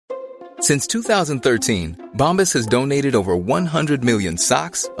Since 2013, Bombas has donated over 100 million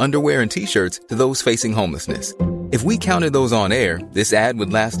socks, underwear, and T-shirts to those facing homelessness. If we counted those on air, this ad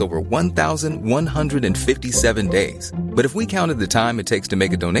would last over 1,157 days. But if we counted the time it takes to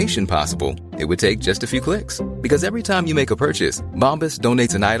make a donation possible, it would take just a few clicks. Because every time you make a purchase, Bombas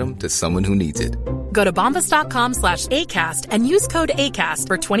donates an item to someone who needs it. Go to bombas.com/ACAST and use code ACAST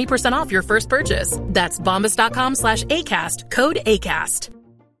for 20% off your first purchase. That's bombas.com/ACAST, code ACAST.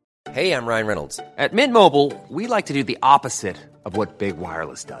 Hey, I'm Ryan Reynolds. At Mint Mobile, we like to do the opposite of what Big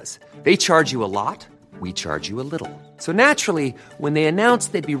Wireless does. They charge you a lot, we charge you a little. So naturally, when they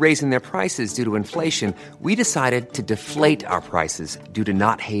announced they'd be raising their prices due to inflation, we decided to deflate our prices due to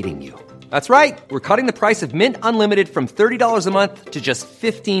not hating you. That's right. We're cutting the price of Mint Unlimited from $30 a month to just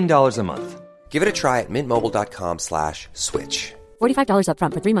 $15 a month. Give it a try at mintmobile.com/switch. $45 up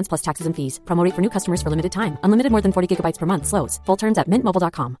front for 3 months plus taxes and fees. Promo rate for new customers for limited time. Unlimited more than 40 gigabytes per month. Slows full terms at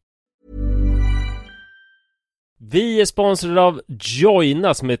mintmobile.com. Vi är sponsrade av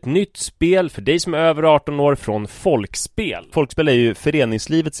Joina, som är ett nytt spel för dig som är över 18 år från Folkspel. Folkspel är ju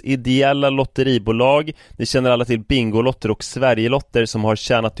föreningslivets ideella lotteribolag. Ni känner alla till Bingolotter och Sverigelotter som har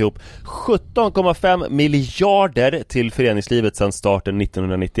tjänat ihop 17,5 miljarder till föreningslivet sedan starten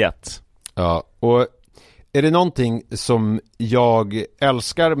 1991. Ja, och är det någonting som jag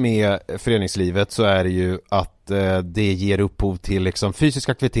älskar med föreningslivet så är det ju att det ger upphov till liksom fysisk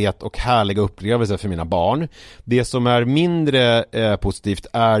aktivitet och härliga upplevelser för mina barn. Det som är mindre positivt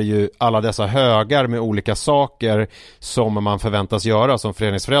är ju alla dessa högar med olika saker som man förväntas göra som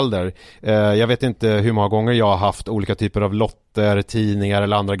föreningsförälder. Jag vet inte hur många gånger jag har haft olika typer av lotter, tidningar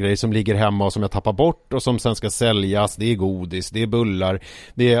eller andra grejer som ligger hemma och som jag tappar bort och som sen ska säljas. Det är godis, det är bullar,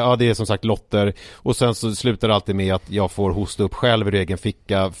 det är som sagt lotter, och sen så slutar det alltid med att jag får hosta upp själv ur egen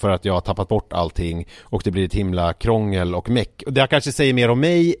ficka för att jag har tappat bort allting, och det blir ett himla krångel och meck. Och det kanske säger mer om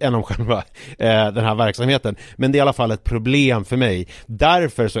mig än om själva den här verksamheten, men det är i alla fall ett problem för mig.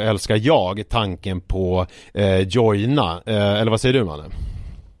 Därför så älskar jag tanken på Joina, eller vad säger du, Manne?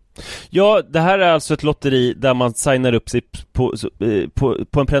 Ja, det här är alltså ett lotteri där man signar upp sig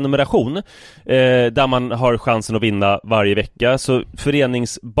på en prenumeration där man har chansen att vinna varje vecka. Så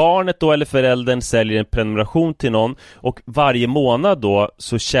föreningsbarnet då, eller föräldern, säljer en prenumeration till någon, och varje månad då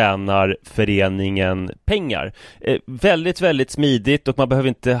så tjänar föreningen pengar. Väldigt, väldigt smidigt, och man behöver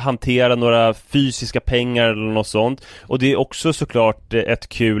inte hantera några fysiska pengar eller något sånt. Och det är också såklart ett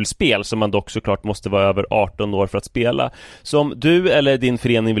kul spel som man dock såklart måste vara över 18 år för att spela. Så om du eller din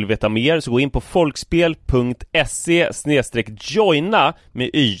förening vill veta mer, så gå in på folkspel.se/joina med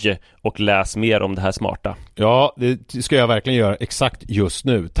y och läs mer om det här smarta. Ja, det ska jag verkligen göra exakt just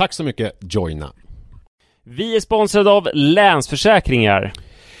nu. Tack så mycket, Joina. Vi är sponsrade av Länsförsäkringar.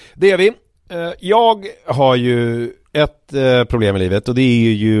 Det är vi. Jag har ju ett problem i livet, och det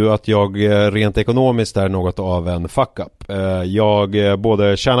är ju att jag rent ekonomiskt är något av en fuck-up. Jag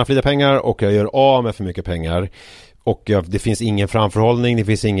både tjänar för lite pengar och jag gör av med för mycket pengar. Och det finns ingen framförhållning, det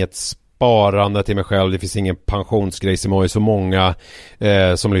finns inget sparande till mig själv, det finns ingen pensionsgrej som är så många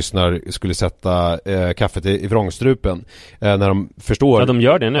som lyssnar skulle sätta kaffet i vrångstrupen när de förstår. Ja, de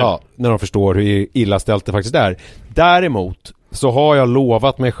gör det nu. Ja, när de förstår hur illa ställt det faktiskt är. Däremot så har jag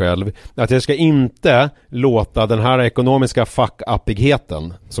lovat mig själv att jag ska inte låta den här ekonomiska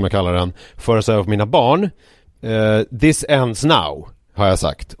fuck-uppigheten, som jag kallar den, föras över på mina barn. This ends now, har jag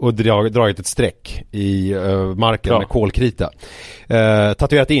sagt, och dragit ett streck i marken med kolkrita.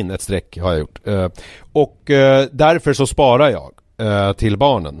 Tatuerat in ett streck har jag gjort. Och därför så sparar jag till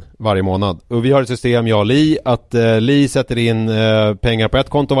barnen varje månad. Och vi har ett system, jag och Li, att Li sätter in pengar på ett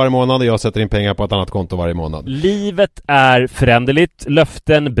konto varje månad och jag sätter in pengar på ett annat konto varje månad. Livet är föränderligt,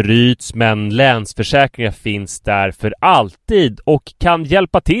 löften bryts, men Länsförsäkringar finns där för alltid och kan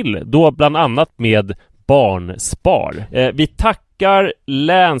hjälpa till, då bland annat med barnspar. Vi tackar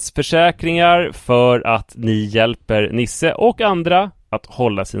Länsförsäkringar för att ni hjälper Nisse och andra att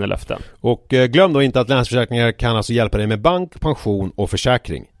hålla sina löften. Och glöm då inte att Länsförsäkringar kan alltså hjälpa dig med bank, pension och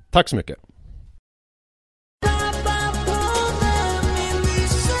försäkring. Tack så mycket.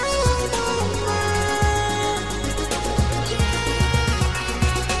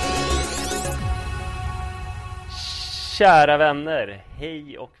 Kära vänner,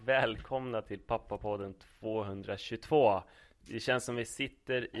 hej och välkomna till Pappapodden 222. Det känns som vi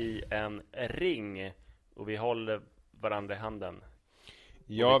sitter i en ring och vi håller varandra i handen.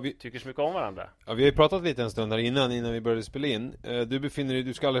 Ja, vi tycker så mycket om varandra. Ja, vi har ju pratat lite en stund här innan vi började spela in.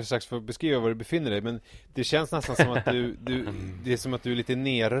 Du ska alldeles strax få beskriva var du befinner dig, men det känns nästan som att det är som att du är lite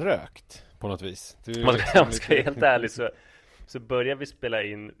nerrökt på något vis. Man ska helt ärligt så började vi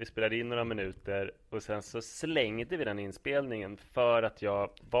spelade in några minuter och sen så slängde vi den inspelningen för att jag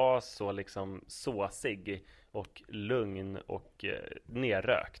var så liksom såsig och lugn och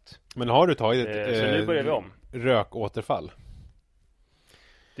nerrökt. Men har du tagit ett så nu börjar vi om. Rökåterfall?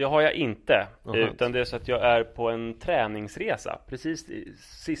 Det har jag inte, utan det är så att jag är på en träningsresa. Precis i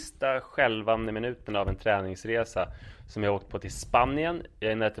sista skälvande minuterna av en träningsresa som jag åkt på till Spanien. Jag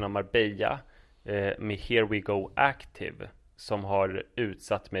är i närheten av Marbella med Here We Go Active, som har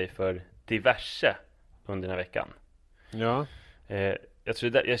utsatt mig för diverse under den här veckan. Ja. Jag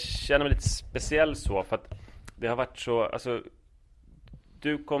känner mig lite speciell så, för att det har varit så, alltså,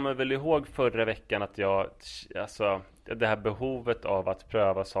 du kommer väl ihåg förra veckan att det här behovet av att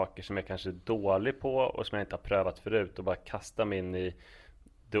pröva saker som jag kanske är dålig på och som jag inte har prövat förut, och bara kasta mig in i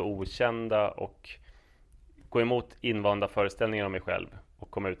det okända och gå emot invanda föreställningar om mig själv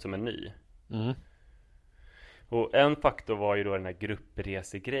och komma ut som en ny. Och en faktor var ju då den här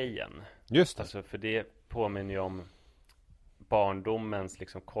gruppresegrejen. Just det. Alltså, för det påminner ju om barndomens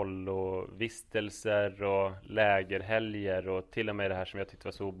liksom kollovistelser och lägerhelger, och till och med det här som jag tyckte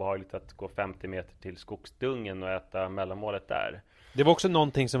var så obehagligt, att gå 50 meter till skogsdungen och äta mellanmålet där. Det var också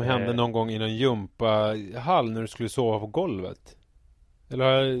någonting som hände någon gång i någon gympahall när du skulle sova på golvet. Eller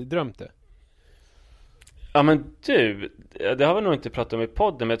har jag drömt det? Ja, men du, det har vi nog inte pratat om i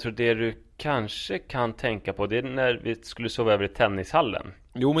podden, men jag tror det du kanske kan tänka på, det är när vi skulle sova över i tennishallen.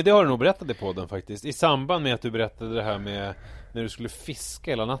 Jo, men det har du nog berättat i podden faktiskt. I samband med att du berättade det här med när du skulle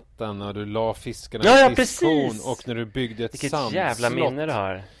fiska hela natten, när du la fiskarna i fiskhorn, och när du byggde ett sandslott. Vilket jävla minne du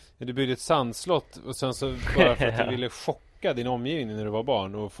har. Du byggde ett sandslott, och sen så bara för att du ville chocka din omgivning när du var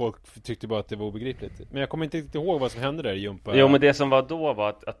barn, och folk tyckte bara att det var obegripligt. Men jag kommer inte riktigt ihåg vad som hände där i gympa. Jo, men det som var då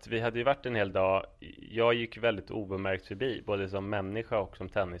var att vi hade ju varit en hel dag. Jag gick väldigt obemärkt förbi, både som människa och som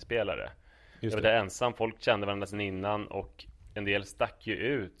tennisspelare. Jag var där ensam, folk kände varandra sedan innan, och en del stack ju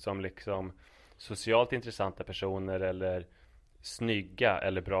ut som liksom socialt intressanta personer, eller snygga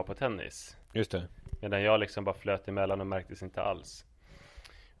eller bra på tennis. Just det. Medan jag liksom bara flöt emellan och märktes inte alls.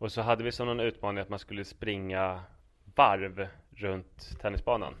 Och så hade vi som någon utmaning att man skulle springa varv runt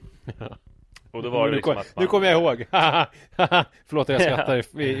tennisbanan. Och då var det liksom att man... Nu kommer jag ihåg. Förlåt, jag skrattar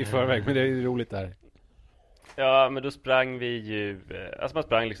i förväg, men det är roligt det här. Ja, men då sprang vi ju... Alltså man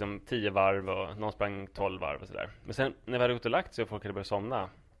sprang liksom 10 varv och någon sprang 12 varv och sådär. Men sen när vi hade gått och lagt sig och folk hade börjat somna,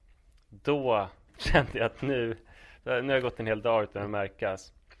 då kände jag att nu har jag gått en hel dag utan att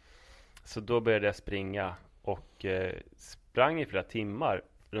märkas. Så då började jag springa och sprang i flera timmar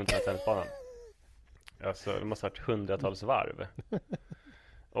runt den här tennisbanan. Alltså det måste ha varit hundratals varv.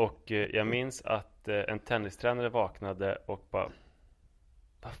 Och jag minns att en tennistränare vaknade och bara: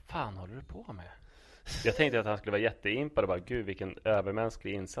 vad fan håller du på med? Jag tänkte att han skulle vara jätteimpad och bara: gud, vilken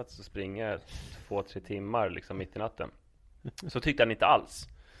övermänsklig insats att springa 2-3 timmar liksom mitt i natten. Så tyckte han inte alls.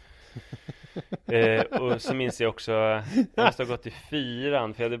 Och så minns jag också, jag måste ha gått i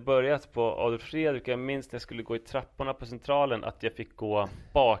 4:an, för jag hade börjat på Adolf Fredrik. Jag minns när jag skulle gå i trapporna på Centralen att jag fick gå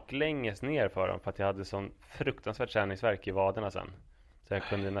baklänges ner för dem, för att jag hade sån fruktansvärt kärningsverk i vaderna sen. Så jag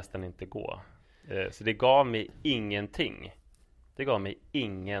kunde nästan inte gå. Så det gav mig ingenting. Det gav mig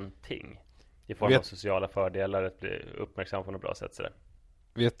ingenting i form av sociala fördelar, att bli uppmärksam på något bra sätt sådär.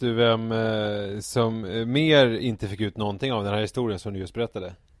 Vet du vem som mer inte fick ut någonting av den här historien som du just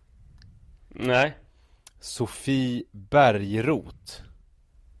berättade? Nej. Sofie Bergroth.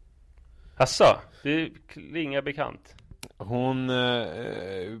 Asså, det klingar bekant. Hon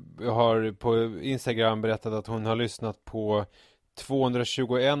har på Instagram berättat att hon har lyssnat på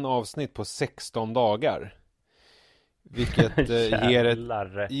 221 avsnitt på 16 dagar. Vilket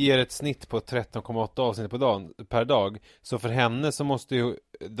ger ett snitt på 13,8 avsnitt per dag. Så för henne så måste ju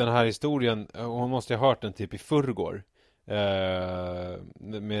den här historien, hon måste ha hört den typ i förrgår.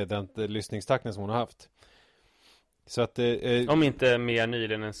 Med den lyssningstakten som hon har haft. Så att om inte mer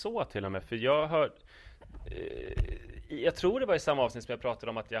nyligen än så till och med. För jag hörde jag tror det var i samma avsnitt som jag pratade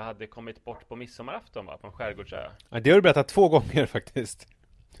om att jag hade kommit bort på midsommarafton, va? På en skärgårdsö. Ja, det har du berättat 2 gånger faktiskt.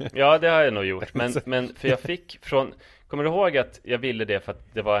 Ja, det har jag nog gjort. Men för jag fick från... Kommer du ihåg att jag ville det för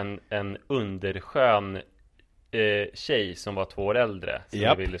att det var en underskön tjej som var 2 år äldre som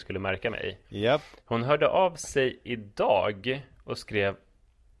jag ville skulle märka mig. Hon hörde av sig idag och skrev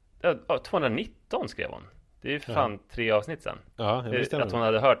 219 skrev hon. Det är ju för fan 3 avsnitt sen. Ja, att hon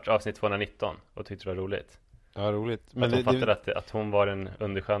hade hört avsnitt 219 och tyckte det var roligt. Ja, roligt. Men att hon fattade att hon var en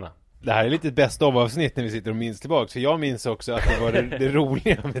undersköna. Det här är lite ett bästa av avsnitt när vi sitter och minns tillbaka. För jag minns också att det var det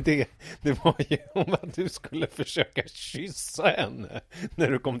roliga med det. Det var ju om att du skulle försöka kyssa henne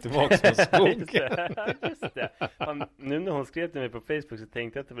när du kom tillbaka från skogen. Just det. Nu när hon skrev till mig på Facebook så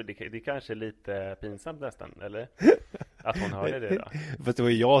tänkte jag att det kanske är lite pinsamt nästan, eller? Att hon hörde det då. Fast det var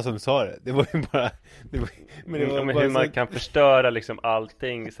ju jag som sa det. Det var ju bara... Men hur man kan förstöra liksom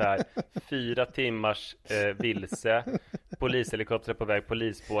allting så här. 4 timmars vilse. Polishelikopter på väg,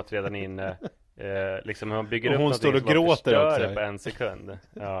 polisbåt redan inne. Liksom hur man bygger upp hon står och gråter också på en sekund.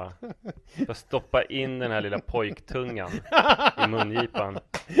 Ja. För stoppa in den här lilla pojktungan i mungipan.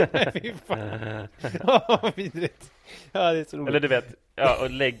 Fy fan. Vidrigt. Ja, det är så roligt. Eller du vet, och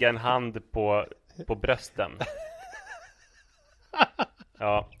lägga en hand på brösten.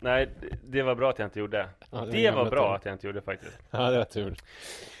 Ja, nej, det var bra att jag inte gjorde. Ja, det var bra att jag inte gjorde faktiskt. Ja, det var tur.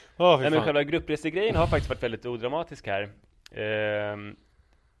 Nej, men själva gruppresegrejen har faktiskt varit väldigt odramatisk här.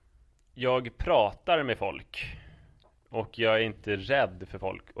 Jag pratar med folk. Och jag är inte rädd för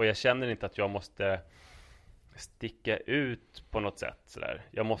folk. Och jag känner inte att jag måste sticka ut på något sätt sådär.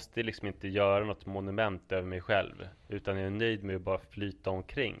 Jag måste liksom inte göra något monument över mig själv. Utan jag är nöjd med att bara flyta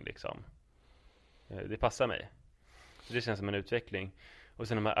omkring liksom. Det passar mig. Så det känns som en utveckling. Och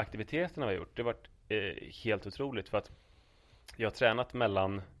sen de här aktiviteterna vi har gjort, det har varit helt otroligt. För att jag har tränat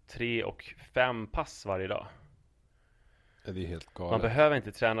mellan 3 och 5 pass varje dag. Det är helt galet. Man behöver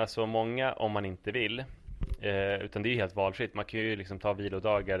inte träna så många om man inte vill. Utan det är helt valfritt. Man kan ju liksom ta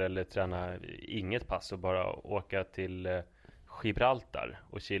vilodagar eller träna inget pass och bara åka till Gibraltar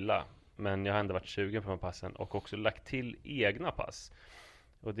och chilla. Men jag har ändå varit 20 på de passen och också lagt till egna pass.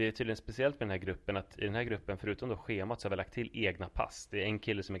 Och det är tydligen speciellt med den här gruppen att i den här gruppen, förutom då schemat, så har vi lagt till egna pass. Det är en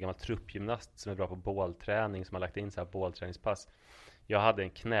kille som är gammal truppgymnast som är bra på bålträning som har lagt in så här bålträningspass. Jag hade en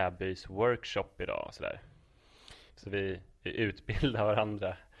knäböjsworkshop idag och sådär. Så vi utbildar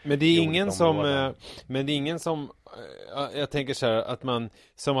varandra. Men det är ingen som jag tänker så här att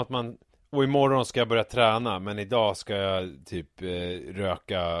man och imorgon ska jag börja träna, men idag ska jag typ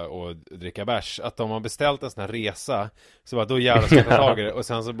röka och dricka bärs. Att de har beställt en sån här resa, så bara, då jävlar ska jag ta tag i det. Och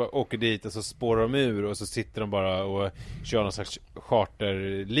sen så bara åker dit och så spårar de ur och så sitter de bara och kör någon slags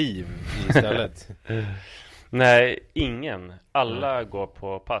charterliv istället. Nej, ingen. Alla går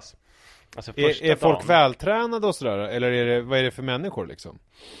på pass. Alltså är folk vältränade och sådär? Eller vad är det för människor liksom?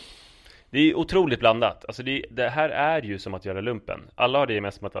 Det är otroligt blandat. Alltså det här är ju som att göra lumpen. Alla har det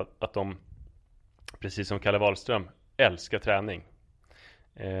gemensamt att de, precis som Kalle Wahlström, älskar träning.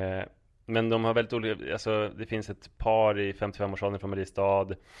 Men de har väldigt olika. Alltså det finns ett par i 55-årsåldern från Mariestad.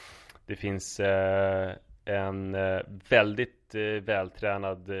 Det finns en väldigt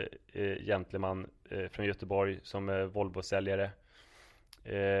vältränad gentleman från Göteborg som är Volvo-säljare.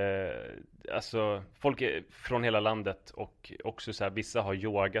 Alltså folk är från hela landet och också så här, vissa har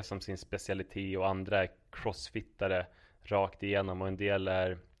yoga som sin specialitet och andra är crossfittare rakt igenom och en del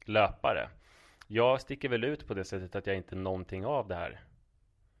är löpare. Jag sticker väl ut på det sättet att jag inte är någonting av det här.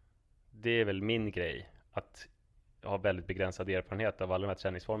 Det är väl min grej att ha väldigt begränsad erfarenhet av alla de här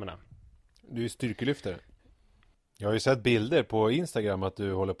träningsformerna. Du är styrkelyftare. Jag har ju sett bilder på Instagram att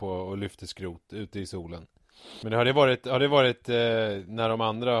du håller på och lyfter skrot ute i solen. Men har det varit när de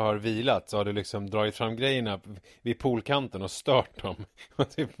andra har vilat så har du liksom dragit fram grejerna vid poolkanten och stört dem och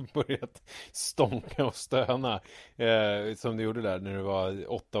typ börjat stånka och stöna som du gjorde där när du var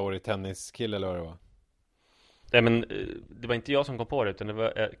 8-årig tenniskille eller vad det var? Nej, men det var inte jag som kom på det utan det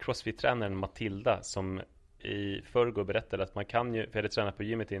var crossfit-tränaren Matilda som i förrgår berättade att man kan ju, för jag hade tränat på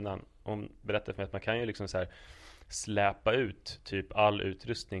gymmet innan, hon berättade för mig att man kan ju liksom så här släpa ut typ all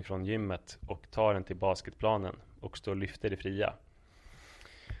utrustning från gymmet och ta den till basketplanen och stå och lyfta det fria.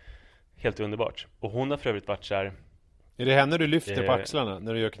 Helt underbart. Och hon har för övrigt varit så här. Är det henne du lyfter på axlarna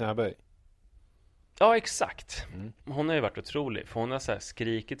när du gör knäböj? Ja, exakt. Hon har ju varit otrolig för hon har så här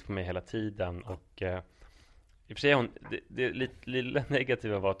skrikit på mig hela tiden och i och för sig det lilla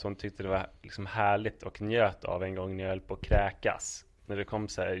negativa var att hon tyckte det var liksom härligt och njöt av en gång när jag höll på att kräkas. När det kom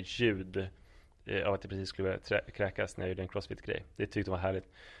så här ljud av att jag precis skulle kräkas när jag gjorde en crossfit-grej. Det tyckte hon var härligt.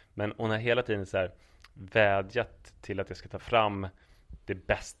 Men hon har hela tiden så här vädjat till att jag ska ta fram det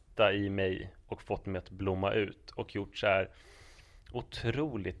bästa i mig och fått mig att blomma ut och gjort så här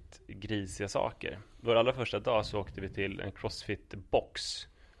otroligt grisiga saker. Vår allra första dag så åkte vi till en crossfit-box.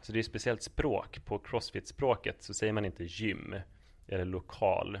 Så det är ett speciellt språk. På crossfit-språket så säger man inte gym eller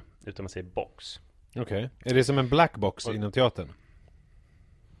lokal utan man säger box. Okej. Är det som en black box inom teatern?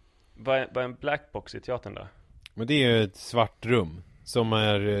 Vad är en black box i teatern då? Men det är ju ett svart rum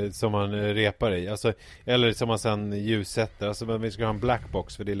som man repar i. Alltså, eller som man sen ljussätter. Alltså vi ska ha en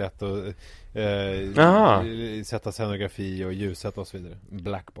blackbox för det är lätt att sätta scenografi och ljussätta och så vidare.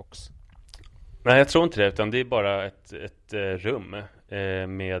 Blackbox. Nej, jag tror inte det, utan det är bara ett rum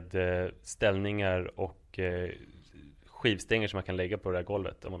med ställningar och skivstänger som man kan lägga på det här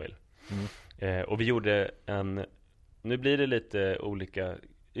golvet om man vill. Och vi gjorde nu blir det lite olika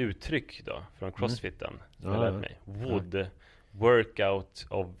uttryck då från crossfiten som jag lärde mig. Wood workout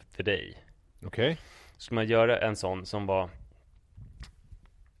of the day. Okej. Skulle man göra en sån som var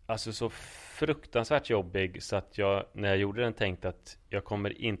alltså så fruktansvärt jobbig så att jag när jag gjorde den tänkte att jag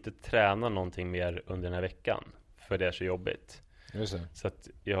kommer inte träna någonting mer under den här veckan för det är så jobbigt. Just det. Så att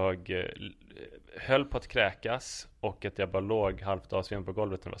jag höll på att kräkas och att jag bara låg halvt avsvimmad på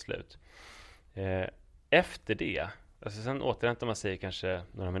golvet när det var slut. Efter det, alltså sen återhämtade man sig kanske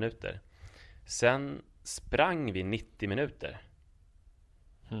några minuter. Sen sprang vi 90 minuter.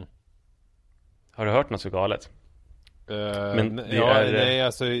 Har du hört något så galet? Men nej,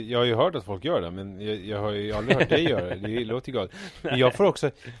 alltså, jag har ju hört att folk gör det, men jag har ju aldrig hört dig göra det. Det låter ju galet. Men jag får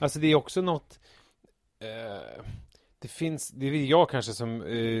också, alltså det är också något det är jag kanske som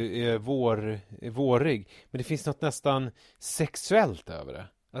är vårig, men det finns något nästan sexuellt över det.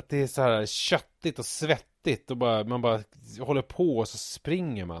 Att det är så här köttigt och svettigt och man bara håller på och så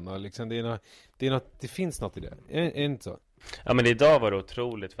springer man och liksom det finns något i det. Är det inte så? Ja, men idag var det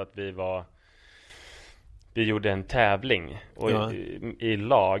otroligt för att vi gjorde en tävling och i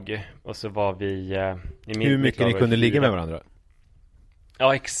lag och så var vi hur mycket ni kunde ligga med varandra?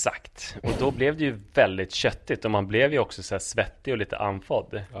 Ja, exakt. Och då blev det ju väldigt köttigt och man blev ju också så här svettig och lite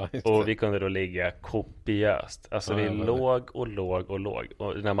andfådd. Och vi kunde då ligga kopiöst. Alltså vi låg. Och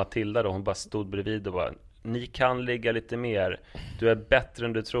när Matilda då, hon bara stod bredvid och bara, ni kan ligga lite mer. Du är bättre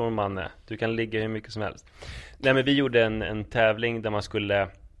än du tror, Manne. Du kan ligga hur mycket som helst. Nej, men vi gjorde en tävling där man skulle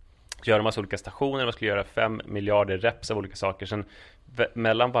göra en massa olika stationer. Man skulle göra 5 miljarder reps av olika saker. Sen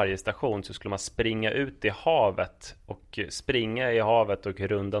mellan varje station så skulle man springa ut i havet och springa i havet och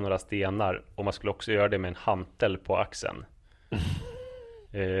runda några stenar. Och man skulle också göra det med en hantel på axeln.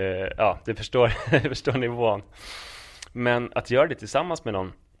 Ja, du förstår nivån. Men att göra det tillsammans med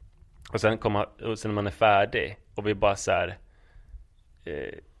någon och sen när man är färdig och vi bara så här,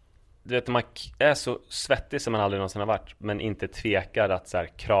 du vet, man är så svettig som man aldrig någonsin har varit, men inte tvekar att så här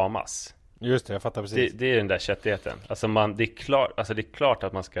kramas. Just det, jag fattar precis. Det är den där köttigheten. Alltså det är klart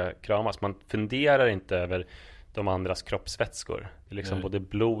att man ska kramas. Man funderar inte över de andras kroppsvätskor. Det är liksom både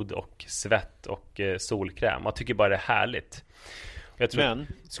blod och svett och solkräm. Man tycker bara det är härligt. Men,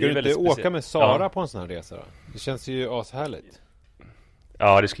 ska du inte åka med Sara på en sån här resa då? Det känns ju ashärligt.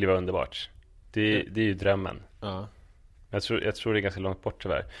 Ja, det skulle vara underbart. Det är ju drömmen. Ja. Jag tror det är ganska långt bort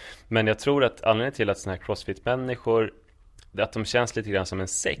tyvärr. Men jag tror att anledningen till att såna här crossfit-människor, att de känns lite grann som en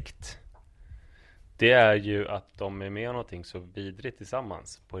sekt, det är ju att de är med om någonting så vidrigt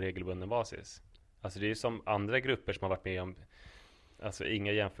tillsammans på regelbunden basis. Alltså det är ju som andra grupper som har varit med om, alltså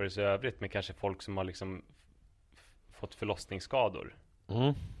inga jämförelser i övrigt, men kanske folk som har liksom fått förlossningsskador.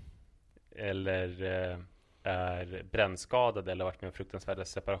 Eller är brännskadade eller varit med om fruktansvärda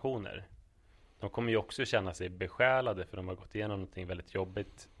separationer. De kommer ju också känna sig besjälade för de har gått igenom någonting väldigt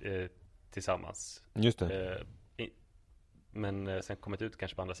jobbigt tillsammans. Just det. Men sen kommit ut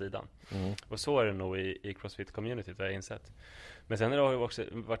kanske på andra sidan. Och så är det nog i CrossFit-communityt, har jag insett. Men sen har det också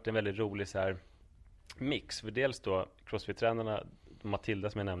varit en väldigt rolig så här mix. För dels då CrossFit-tränarna, Matilda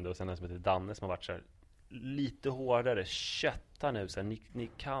som jag nämnde, och sen en som heter Danne som har varit så här lite hårdare, kötta nu så här, ni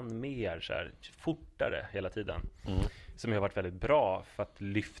kan mer så här, fortare hela tiden. Som har varit väldigt bra för att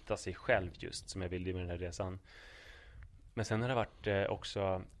lyfta sig själv, just som jag ville med den här resan. Men sen har det varit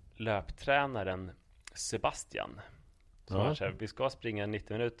också löptränaren Sebastian som har så här, vi ska springa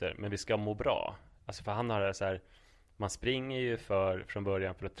 90 minuter men vi ska må bra. Alltså för han har det så här, man springer ju från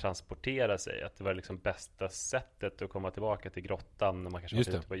början för att transportera sig, att det var liksom bästa sättet att komma tillbaka till grottan när man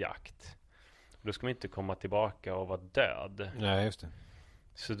kanske var ute på jakt. Och då ska man inte komma tillbaka och vara död. Nej, just det.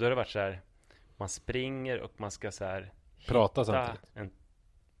 Så då har det varit så här, man springer och man ska så här prata samtidigt.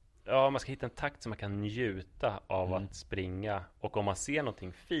 Man ska hitta en takt som man kan njuta av att springa. Och om man ser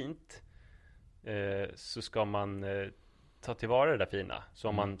någonting fint så ska man ta tillvara det där fina. Så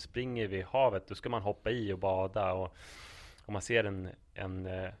om man springer vid havet, då ska man hoppa i och bada. Och om man ser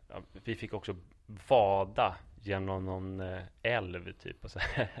vi fick också vada genom någon älv typ. Och så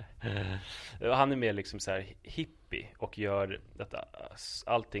han är mer liksom så här hippie och gör att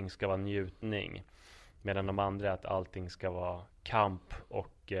allting ska vara njutning. Medan de andra att allting ska vara kamp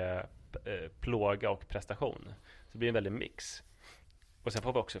och plåga och prestation. Så det blir en väldig mix. Och sen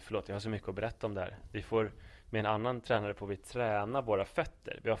får vi också, förlåt jag har så mycket att berätta om det här. Vi får med en annan tränare får vi träna våra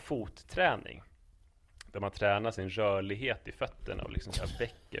fötter. Vi har fotträning. Där man tränar sin rörlighet i fötterna och liksom så här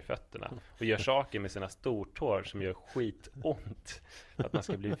väcker fötterna. Och gör saker med sina stortår som gör skitont. Att man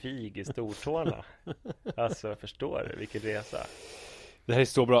ska bli vig i stortårna. Alltså, jag förstår vilken resa. Det här är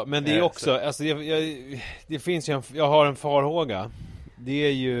så bra. Men det är också, alltså det finns ju jag har en farhåga. Det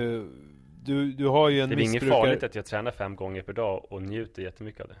är ju, du har ju en det är inget farligt att jag tränar 5 gånger per dag och njuter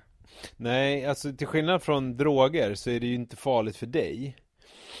jättemycket av det. Nej, alltså till skillnad från droger så är det ju inte farligt för dig.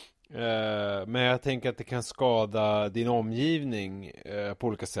 Men jag tänker att det kan skada din omgivning på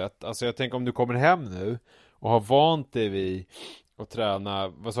olika sätt. Alltså jag tänker om du kommer hem nu och har vant dig vid att träna,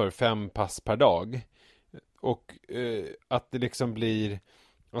 vad sa du, 5 pass per dag. Och att det liksom blir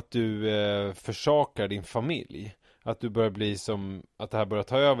att du försakar din familj. Att du börjar bli som, att det här börjar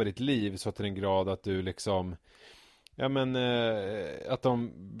ta över ditt liv så till en grad att du liksom, ja men att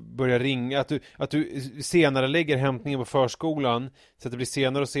de börjar ringa, att du senare lägger hämtningen på förskolan så att det blir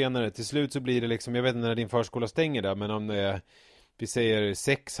senare och senare. Till slut så blir det liksom, jag vet inte när din förskola stänger där, men om det är, vi säger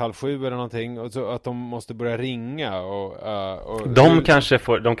 6, halv 7 eller någonting, och så att de måste börja ringa och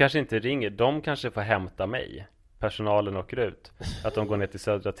de kanske inte ringer, de kanske får hämta mig. Personalen åker ut. Att de går ner till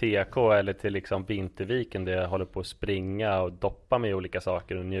Södra TK eller till liksom Vinterviken där jag håller på att springa och doppa mig i olika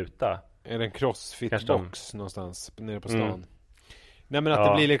saker och njuta. Är det en crossfit-box någonstans nere på stan? Nej, men att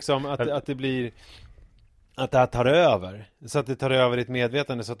det blir liksom att det blir att det här tar över. Så att det tar över ditt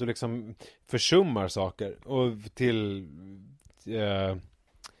medvetande så att du liksom försummar saker. Och till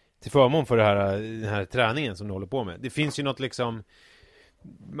förmån för den här träningen som du håller på med. Det finns ju något liksom,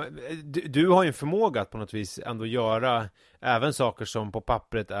 du har ju en förmåga att på något vis ändå göra även saker som på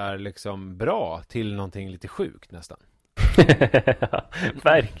pappret är liksom bra till någonting lite sjukt nästan.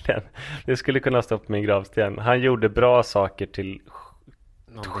 Verkligen. Det skulle kunna stå på min gravsten. Han gjorde bra saker till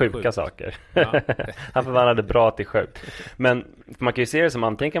sjuka saker. Ja. Han förvandlade bra till sjukt. Men man kan ju se det som,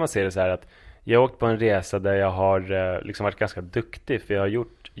 antingen kan man se det så här att jag har åkt på en resa där jag har liksom varit ganska duktig, för jag har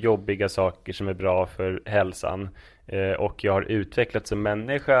gjort jobbiga saker som är bra för hälsan, och jag har utvecklats som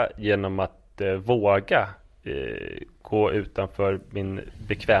människa genom att våga gå utanför min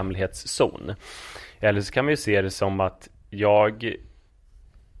bekvämlighetszon. Eller så kan man ju se det som att jag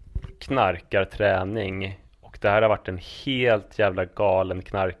knarkar träning, och det här har varit en helt jävla galen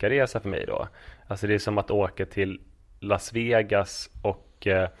knarkarresa för mig då. Alltså det är som att åka till Las Vegas och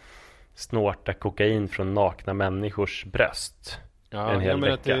snorta kokain från nakna människors bröst en hel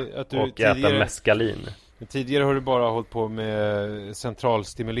vecka och äta meskalin. Tidigare har du bara hållit på med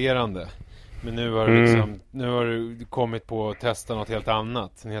centralstimulerande. Men nu har du liksom, nu har du kommit på att testa något helt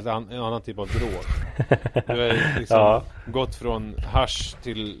annat. En annan typ av drog. Du har liksom gått från hasch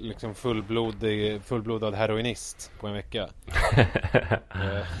till liksom fullblodad heroinist på en vecka.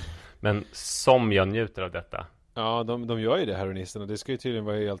 Men som jag njuter av detta. Ja, de gör ju det, heroinisterna. Det ska ju tydligen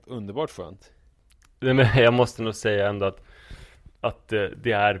vara helt underbart skönt. Men jag måste nog säga ändå att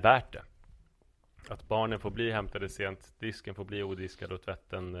det är värt det. Att barnen får bli hämtade sent, disken får bli odiskad och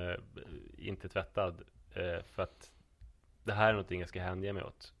tvätten inte tvättad. För att det här är någonting jag ska hänge mig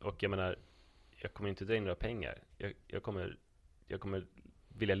åt. Och jag menar, jag kommer inte dra in några pengar. Jag kommer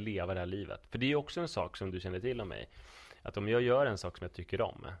vilja leva det här livet. För det är ju också en sak som du känner till om mig. Att om jag gör en sak som jag tycker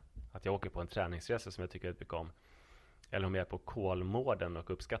om, att jag åker på en träningsresa som jag tycker mycket om, eller om jag är på Kolmården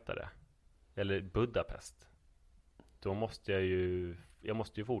och uppskattar det, eller Budapest, då måste jag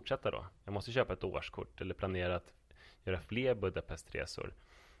måste ju fortsätta då. Jag måste köpa ett årskort eller planera att göra fler Budapestresor,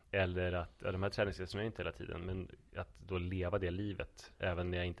 eller att de här träningsresorna är inte hela tiden, men att då leva det livet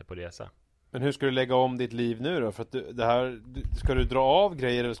även när jag inte är på resa. Men hur ska du lägga om ditt liv nu då? För att det här, ska du dra av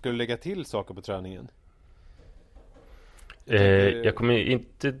grejer eller ska du lägga till saker på träningen? Jag kommer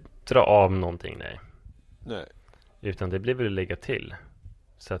inte dra av någonting, nej. Utan det blir väl att lägga till.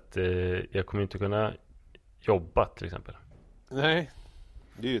 Så att jag kommer inte kunna jobba till exempel. Nej,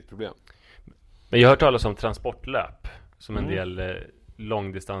 det är ju ett problem. Men jag har hört talas om transportlöp som en del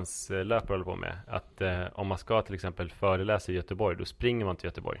långdistanslöpare håller på med. Att om man ska till exempel föreläsa i Göteborg, då springer man till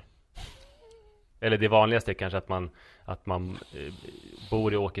Göteborg. Eller det vanligaste är kanske att man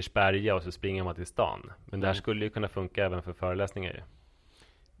bor i Åkersberga och så springer man till stan. Men det här skulle ju kunna funka även för föreläsningar ju.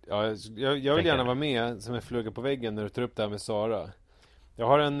 Ja, jag vill gärna vara med som en fluga på väggen när du tar upp det här med Sara. Jag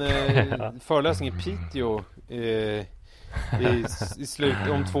har en föreläsning i Piteå i slut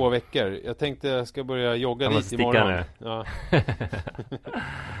om 2 veckor. Jag tänkte jag ska börja jogga lite imorgon. Ja.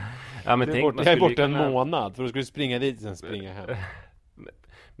 Ja, men jag är borta en månad för då skulle springa dit och sen springa hem.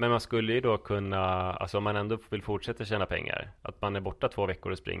 Men man skulle ju då kunna, alltså om man ändå vill fortsätta tjäna pengar, att man är borta 2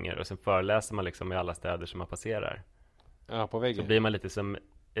 veckor och springer och sen föreläser man liksom i alla städer som man passerar. Ja, på väggen. Så blir man lite som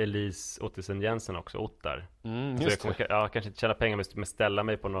Elise Ottesen Jensen också, Ottar. Så just jag kommer kanske inte tjäna pengar med ställa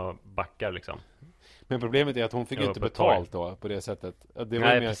mig på några backar liksom. Men problemet är att hon fick Jag inte var på betalt då på det sättet. Det var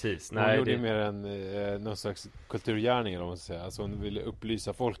Nej, mer, precis. Hon Nej, gjorde det... mer en någon slags kulturgärning, eller vad man ska säga. Alltså hon ville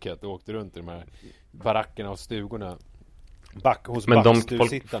upplysa folket och åkte runt i de här barackerna och stugorna. Men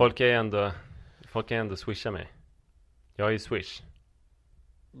folk kan ändå swisha mig. Jag har ju Swish.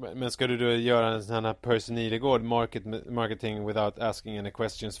 Men ska du då göra en sån här personligård marketing without asking any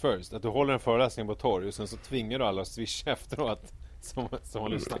questions first? Att du håller en föreläsning på torg och sen så tvingar du alla att swisha efteråt som har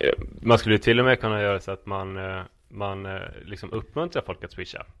lyssnat. Man skulle till och med kunna göra så att man liksom uppmuntrar folk att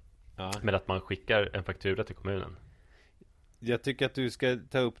swisha. Ja. Med att man skickar en faktura till kommunen. Jag tycker att du ska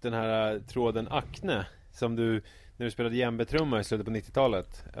ta upp den här tråden Acne som du, när du spelade djembetrumma i slutet på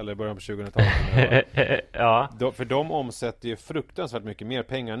 90-talet eller början på 2000-talet. Ja. För de omsätter ju fruktansvärt mycket mer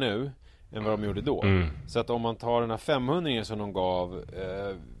pengar nu än vad de gjorde då. Så att om man tar den här 500 som de gav,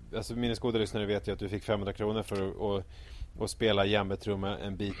 alltså mina goda lyssnare vet ju att du fick 500 kronor för att spela djembetrumma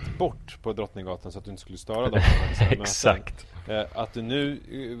en bit bort på Drottninggatan så att du inte skulle störa dem. Exakt. Att du nu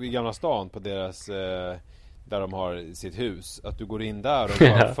i Gamla stan på deras där de har sitt hus, att du går in där och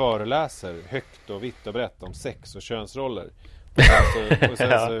bara föreläser högt och vitt och brett om sex och könsroller. Och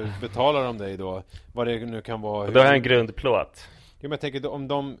sen så betalar de dig då vad det nu kan vara. Och då har jag en grundplåt. Jo, men jag tänker om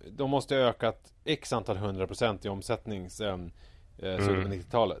de måste ha ökat x antal 100% i omsättning sen slutet på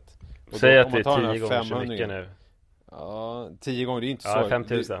 90-talet. Säg att det är 10 gånger så mycket nu. Ja, 10 gånger, det är inte så. 5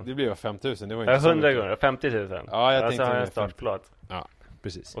 000. Det blir 5 000, det var inte 100 gånger, 50 000. Ja, jag tänkte har jag en startplåt. Ja,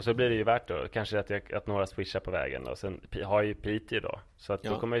 precis. Och så blir det ju värt då. Kanske att några swishar på vägen. Och sen har ju Piteå då. Så att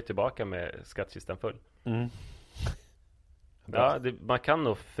då kommer jag ju tillbaka med skattkistan full. Ja, man kan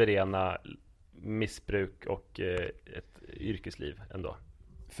nog förena missbruk och ett yrkesliv ändå.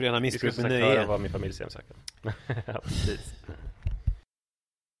 Förena missbruk med nöje. Det var min familjs hemsökan. Ja, precis.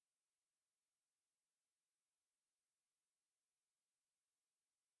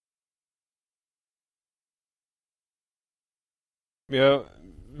 Jag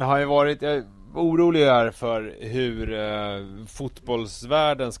har ju varit orolig här för hur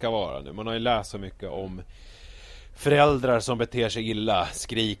fotbollsvärlden ska vara nu. Man har ju läst så mycket om föräldrar som beter sig illa,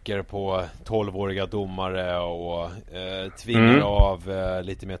 skriker på 12-åriga domare och tvingar av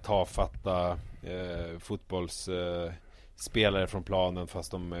lite mer tafatta fotbollsspelare från planen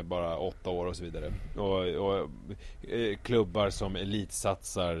fast de är bara 8 år och så vidare. Och klubbar som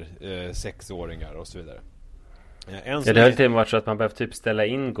elitsatsar 6-åringar och så vidare. Det har till och med varit så att man behöver typ ställa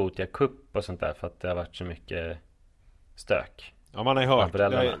in Gothia Cup och sånt där för att det har varit så mycket stök. Ja, man har ju hört. Det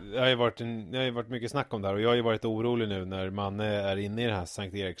har ju varit mycket snack om det här. Och jag har ju varit orolig nu när man är inne i den här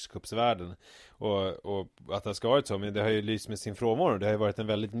Sankt Erikscupsvärlden. Och att det ska ha varit så. Men det har ju lyst med sin frånvaro. Det har ju varit en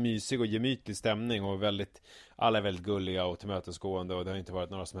väldigt mysig och gemytlig stämning. Och alla är väldigt gulliga och tillmötesgående. Och det har inte varit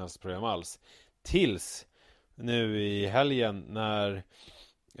några som helst problem alls. Tills nu i helgen när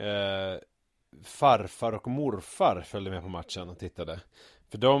farfar och morfar följde med på matchen och tittade.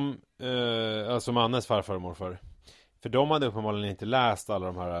 För de, alltså Mannes farfar och morfar. För de hade uppenbarligen inte läst alla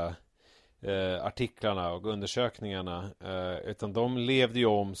de här artiklarna och undersökningarna. Utan de levde ju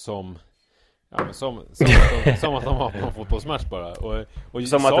om som att de var på en fotbollsmatch bara. Och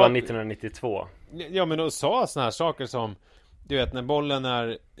som att det var 1992. Ja, men och sa såna här saker som, du vet, när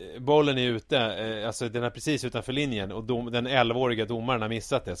bollen är ute, alltså den är precis utanför linjen och den 11-åriga domaren har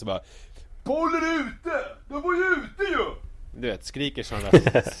missat det, så bara, bollen är ute! De var ju ute ju! Du vet, skriker sådana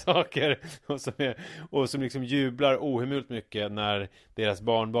saker och som liksom jublar ohemult mycket när deras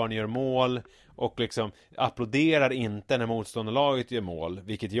barnbarn gör mål och liksom applåderar inte när motståndarlaget gör mål,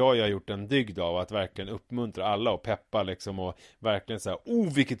 vilket jag har gjort en dygd av, att verkligen uppmuntra alla och peppa liksom, och verkligen säga,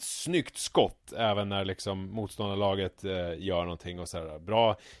 vilket snyggt skott, även när liksom motståndarlaget gör någonting och sådär.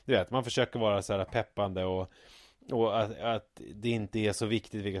 Bra, du vet, man försöker vara så här peppande och att det inte är så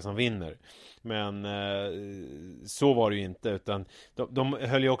viktigt vilka som vinner. Men så var det ju inte, utan de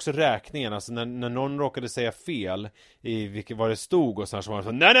höll ju också räkningen. Alltså när någon råkade säga fel i vilket var det stod och så här, så var det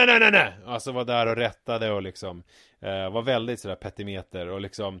så, nej. Alltså var där och rättade och liksom var väldigt sådär petimeter och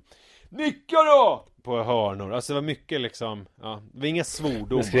liksom nicka då på hörnor. Alltså det var mycket liksom, ja, det var inga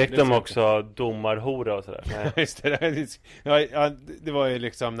svordomar. Skrek de också domarhora och sådär? Nej. Just det. Ja, det var ju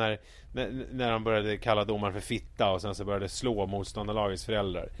liksom när de började kalla domaren för fitta och sen så började slå motståndarlagets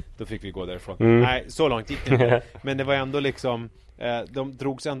föräldrar. Då fick vi gå därifrån. Nej, så långt gick det inte. Men det var ändå liksom, de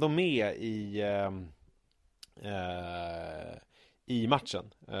drogs ändå med i matchen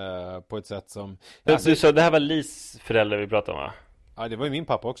på ett sätt som... Alltså, du sa det här var Lis föräldrar vi pratade om, va? Ja, det var ju min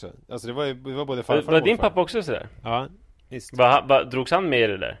pappa också. Alltså det var både farfar och morfar. Var din pappa också sådär? Ja, visst. Drogs han med i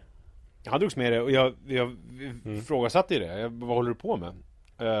det där? Han drogs med det och jag frågasatte ju det. Vad håller du på med?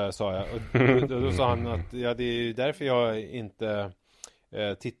 sa jag. Och då sa han att ja, det är därför jag inte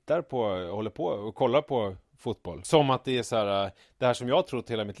tittar på, håller på och kollar på fotboll. Som att det är så här, det här som jag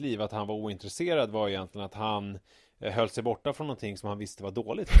trott hela mitt liv, att han var ointresserad, var egentligen att han höll sig borta från någonting som han visste var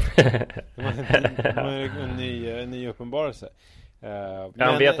dåligt. Det var en ny uppenbarelse.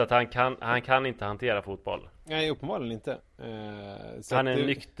 Han vet att han kan inte hantera fotboll. Nej, uppenbarligen inte. Så han är en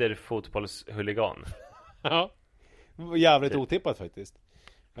nykter fotbollshuligan. Ja, jävligt otippat faktiskt.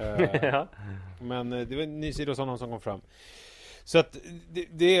 Ja. Men det var en ny sida som kom fram. Så att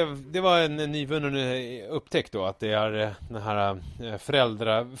det var en nyvunnen upptäckt då, att det är den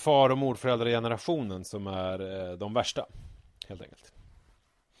här far- och morföräldragenerationen som är de värsta, helt enkelt.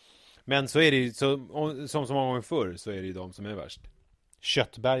 Men så är det ju, som så många gånger förr, så är det ju de som är värst.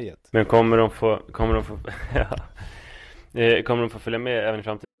 Köttberget. Men kommer de få kommer de få följa med även i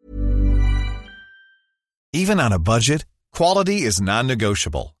framtiden? Even on a budget, quality is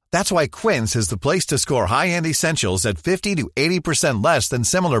non-negotiable. That's why Quince is the place to score high-end essentials at 50 to 80% less than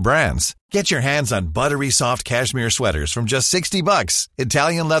similar brands. Get your hands on buttery soft cashmere sweaters from just $60,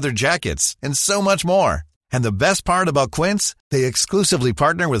 Italian leather jackets, and so much more. And the best part about Quince, they exclusively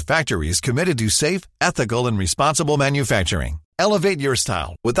partner with factories committed to safe, ethical, and responsible manufacturing. Elevate your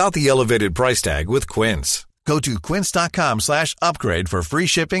style without the elevated price tag with Quince. Go to quince.com/upgrade for free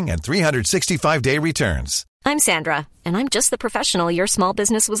shipping and 365-day returns. I'm Sandra, and I'm just the professional your small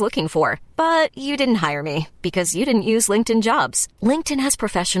business was looking for. But you didn't hire me because you didn't use LinkedIn Jobs. LinkedIn has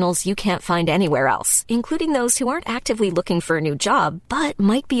professionals you can't find anywhere else, including those who aren't actively looking for a new job, but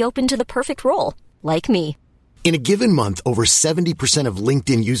might be open to the perfect role, like me. In a given month, over 70% of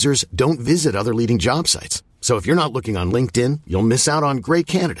LinkedIn users don't visit other leading job sites. So if you're not looking on LinkedIn, you'll miss out on great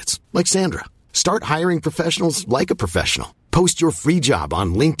candidates, like Sandra. Start hiring professionals like a professional. Post your free job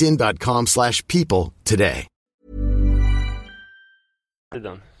on linkedin.com/people today.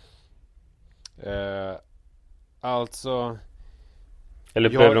 Alltså... Eller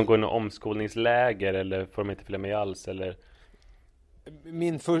behöver de gå in omskolningsläger, eller får de inte följa med alls, eller...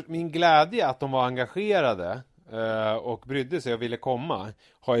 Min glädje att de var engagerade och brydde sig och ville komma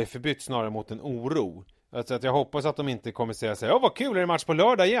har ju förbytt snarare mot en oro. Alltså att jag hoppas att de inte kommer säga så här: vad kul, är det match på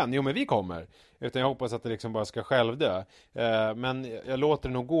lördag igen? Jo, men vi kommer. Utan jag hoppas att det liksom bara ska självdö. Men jag låter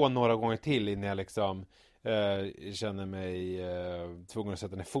det nog gå några gånger till innan jag liksom känner mig tvungen att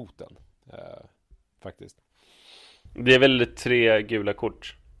sätta ner foten. Faktiskt. Det är väl 3 gula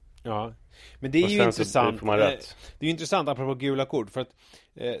kort. Ja. Men det är ju intressant. Det är ju intressant apropå gula kort, för att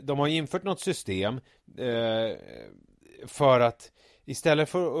de har infört något system för att istället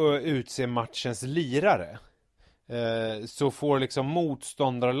för att utse matchens lirare så får liksom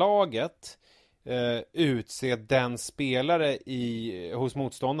motståndarlaget utse den spelare hos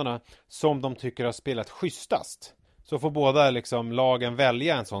motståndarna som de tycker har spelat schysstast. Så får båda liksom lagen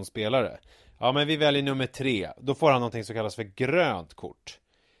välja en sån spelare. Ja, men vi väljer nummer 3. Då får han någonting som kallas för grönt kort.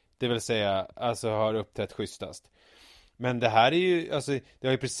 Det vill säga, alltså har uppträtt schysstast. Men det här är ju, alltså, det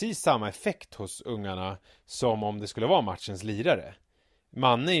har ju precis samma effekt hos ungarna som om det skulle vara matchens lirare.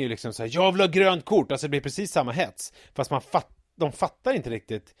 Man är ju liksom så här: jag vill ha grönt kort. Alltså det blir precis samma hets. Fast de fattar inte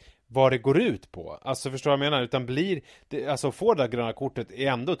riktigt vad det går ut på. Alltså förstår jag vad jag menar? Utan alltså får det gröna kortet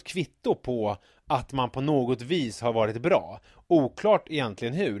är ändå ett kvitto på att man på något vis har varit bra. Oklart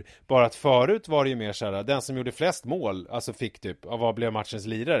egentligen hur. Bara att förut var det ju mer så här: den som gjorde flest mål, alltså fick typ, vad blev matchens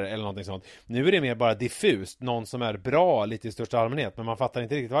lirare eller någonting sånt. Nu är det mer bara diffust. Någon som är bra lite i största allmänhet. Men man fattar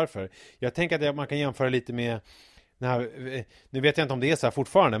inte riktigt varför. Jag tänker att man kan jämföra lite med nu vet jag inte om det är så här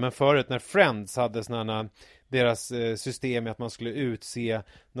fortfarande, men förut när Friends hade såna deras system med att man skulle utse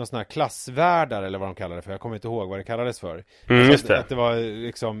någon sån här klassvärdar eller vad de kallade det för. Jag kommer inte ihåg vad det kallades för. Just det. Att det var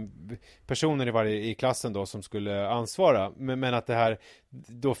liksom personer i klassen då som skulle ansvara, men att det här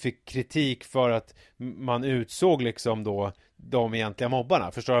då fick kritik för att man utsåg liksom då de egentliga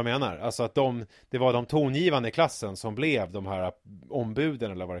mobbarna. Förstår du vad jag menar? Alltså att det var de tongivande i klassen som blev de här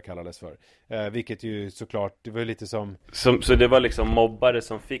ombuden eller vad det kallades för. Vilket ju såklart, det var lite som... Så det var liksom mobbare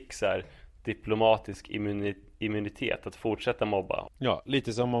som fick så här diplomatisk immunitet att fortsätta mobba. Ja,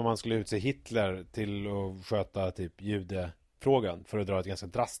 lite som om man skulle utse Hitler till att sköta typ judefrågan, för att dra ett ganska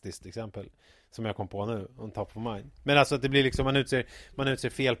drastiskt exempel som jag kom på nu, on top of mind. Men alltså att det blir liksom, man utser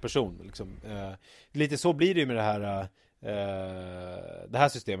fel person liksom. Lite så blir det ju med det här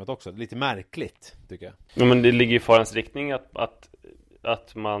systemet också. Lite märkligt, tycker jag. Ja, men det ligger i farans riktning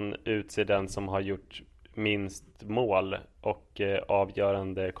att man utser den som har gjort minst mål och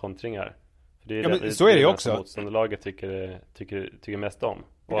avgörande kontringar. För det är men så är det ju också. Motståndarlaget tycker mest om.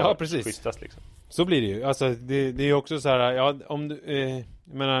 Ja, precis. Schysstast, liksom. Så blir det ju. Alltså det är ju också så här, ja, om du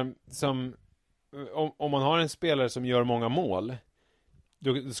jag menar, som om man har en spelare som gör många mål,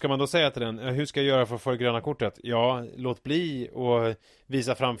 Ska man då säga till den, hur ska jag göra för att få det gröna kortet? Ja, låt bli och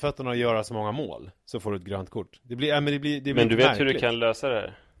visa framfötterna och göra så många mål, så får du ett grönt kort. Det blir men du vet märkligt. hur du kan lösa det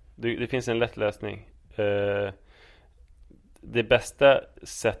här. Det finns en lätt lösning. Det bästa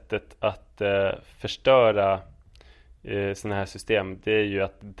sättet att förstöra sådana här system, det är ju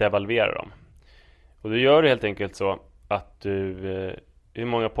att devalvera dem. Och då gör du helt enkelt så att du... hur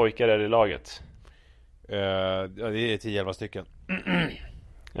många pojkar är det i laget? Det är 10-11 stycken.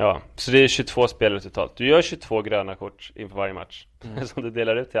 Ja, så det är 22 spelare totalt. Du gör 22 gröna kort inför varje match som du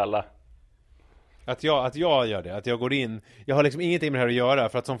delar ut till alla. Att jag gör det, att jag går in. Jag har liksom ingenting med det här att göra,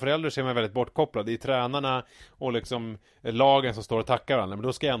 för att som förälder så är man väldigt bortkopplad. Det är tränarna och liksom lagen som står och tackar varandra. Men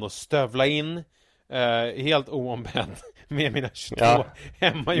då ska jag ändå stövla in helt oombedd med mina 22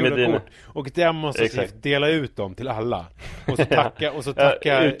 hemmagjorda kort och demonstrativt dela ut dem till alla. Och så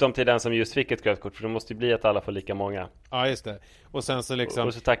tacka utom till den som just fick ett grönt kort, för det måste ju bli att alla får lika många. Ja, just det. Och sen så liksom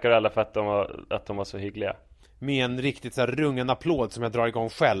och så tackar du alla för att de var så hyggliga. Med en riktigt så här rungen applåd som jag drar igång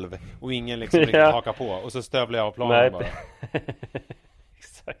själv och ingen liksom riktigt hakar på. Och så stövlar jag av planen bara.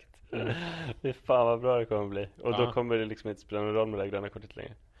 Exakt. Det är fan vad bra det kommer bli. Och då kommer det liksom inte spela någon roll med det gröna kortet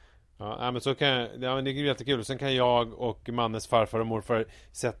längre. Ja, men så kan men det är jättekul. Sen kan jag och Mannes farfar och morfar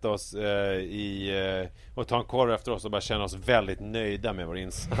sätta oss och ta en korv efter oss och bara känna oss väldigt nöjda med vår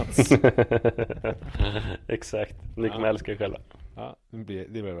insats. Exakt. Ni kommer älska er själva. Ja, det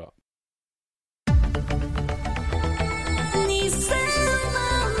blir bra.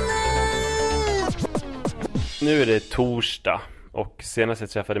 Nu är det torsdag och senast jag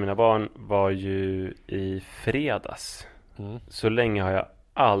träffade mina barn var ju i fredags. Så länge har jag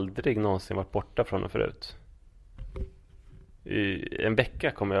aldrig någonsin varit borta från dem förut. I en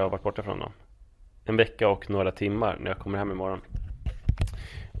vecka kommer jag ha varit borta från dem. En vecka och några timmar när jag kommer hem imorgon.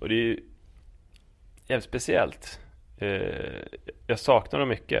 Och det är ju jävligt speciellt. Jag saknar dem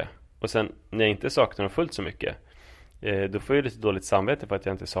mycket. Och sen när jag inte saknar dem fullt så mycket, då får jag lite dåligt samvete för att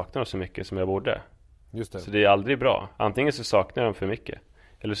jag inte saknar dem så mycket som jag borde. Just det. Så det är aldrig bra. Antingen så saknar jag dem för mycket,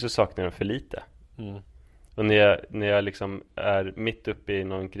 eller så saknar jag dem för lite. Och när jag liksom är mitt uppe i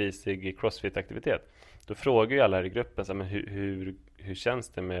någon krisig crossfit-aktivitet, då frågar ju alla här i gruppen så här, men hur känns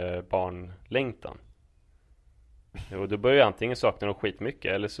det med barnlängtan? Och då börjar jag antingen sakna dem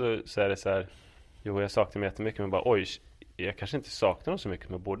skitmycket, eller så är det så här, jo, jag saknar dem jättemycket, men bara oj, jag kanske inte saknar dem så mycket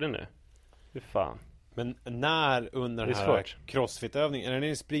som jag borde nu. Hur fan? Men när under den här crossfit-övningen, eller när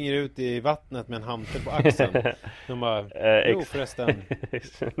ni springer ut i vattnet med en hantel på axeln, de bara, förresten,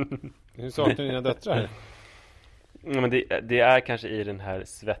 hur saknar ni dina döttrar? Ja, men det är kanske i den här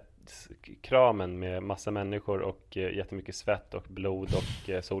svettkramen med massa människor och jättemycket svett och blod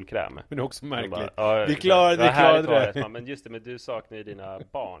och solkräm. Men det är också märkligt. Bara, vi klarade det. Men just det, men du saknar ju dina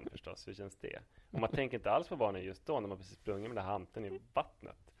barn förstås. Hur känns det? Och man tänker inte alls på barnen just då, när man precis sprungit med den här hanteln i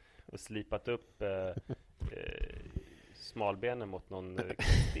vattnet och slipat upp smalbenen mot någon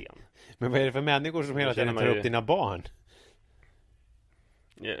sten. Men vad är det för människor som hela tiden tar upp dina barn?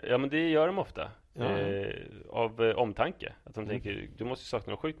 Ja, men det gör de ofta. Av omtanke. Att de tänker, du måste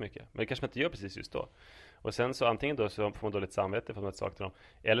sakna dem sjukt mycket. Men det kanske man inte gör precis just då. Och sen så antingen då så får man dåligt samvete för att man inte saknar dem.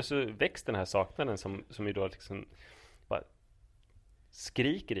 Eller så väcks den här saknaden som ju då liksom bara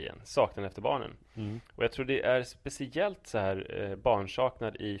skriker igen. Saknaden efter barnen. Och jag tror det är speciellt så här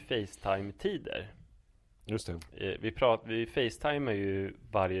barnsaknad i FaceTime-tider. Just det. Vi FaceTimear ju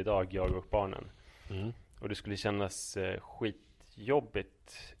varje dag, jag och barnen. Och det skulle kännas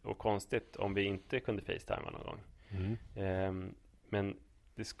skitjobbigt och konstigt om vi inte kunde FaceTime någon gång. Men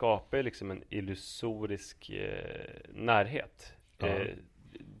det skapar ju liksom en illusorisk närhet.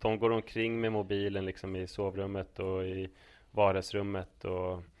 De går omkring med mobilen liksom i sovrummet och i vardagsrummet,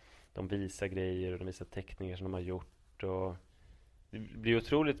 och de visar grejer och de visar teckningar som de har gjort, och det blir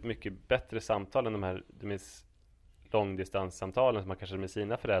otroligt mycket bättre samtal än de här långdistanssamtalen som man kanske med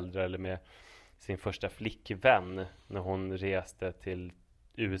sina föräldrar eller med sin första flickvän när hon reste till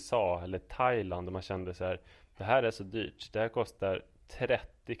USA eller Thailand, och man kände så här, det här är så dyrt, det här kostar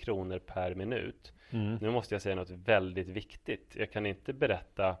 30 kronor per minut. Nu måste jag säga något väldigt viktigt. Jag kan inte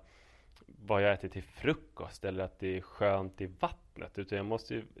berätta vad jag äter till frukost eller att det är skönt i vattnet, utan jag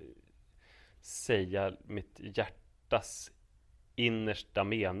måste ju säga mitt hjärtas innersta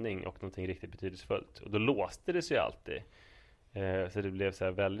mening och någonting riktigt betydelsefullt. Och då låste det sig alltid. Så det blev så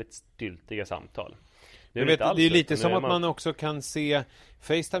här väldigt styltiga samtal. Det är ju lite som att man också kan se,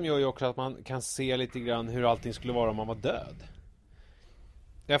 FaceTime gör ju också att man kan se lite grann hur allting skulle vara om man var död.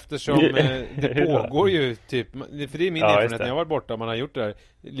 Eftersom det pågår ju typ, för det är min erfarenhet när jag varit borta, man har gjort det här.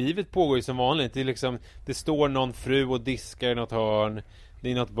 Livet pågår ju som vanligt. Det är liksom, det står någon fru och diskar i något hörn.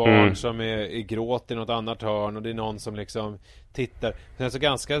 Det är något barn som är gråter i något annat hörn. Och det är någon som liksom tittar. Sen så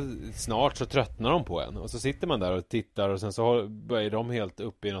ganska snart så tröttnar de på en. Och så sitter man där och tittar. Och sen så börjar de helt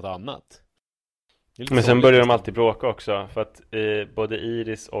uppe i något annat. Men sen börjar de alltid bråka också. För att både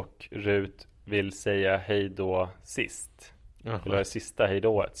Iris och Rut vill säga hej då sist. Eller det sista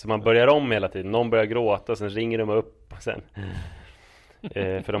hejdået. Så man börjar om hela tiden. Någon börjar gråta och sen ringer de upp och sen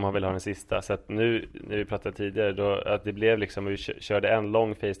för de har väl ha den sista. Så att nu när vi pratade tidigare då, att det blev liksom, vi körde en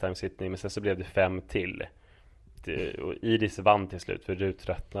lång FaceTime-sittning, men sen så blev det 5 till. Och Iris vann till slut, för Rut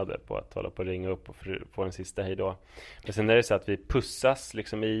tröttnade på att hålla på och ringa upp och få den sista hejdå. Men sen är det så att vi pussas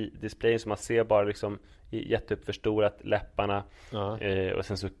liksom i displayen, så man ser bara liksom jätteuppförstorat läpparna. Och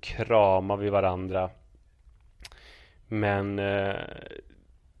sen så kramar vi varandra. Men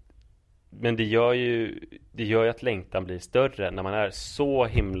det gör ju att längtan blir större. När man är så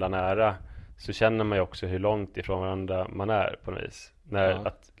himla nära så känner man ju också hur långt ifrån varandra man är på något vis.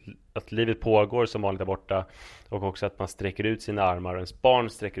 Att livet pågår som vanligt där borta, och också att man sträcker ut sina armar och ens barn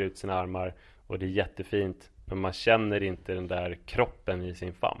sträcker ut sina armar, och det är jättefint, men man känner inte den där kroppen i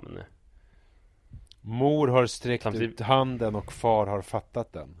sin famn. Mor har sträckt ut handen och far har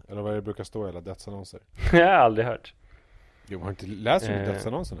fattat den. Eller vad det brukar stå i alla dödsannonser. Jag har aldrig hört. Jo, har inte läst om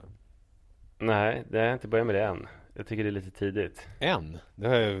dödsannonserna? Nej, det har jag inte börjat med det än. Jag tycker det är lite tidigt. Än?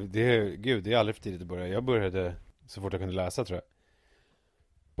 Gud, det är aldrig för tidigt att börja. Jag började så fort jag kunde läsa, tror jag.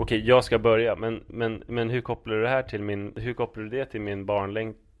 Okej, jag ska börja. Men hur kopplar du det här till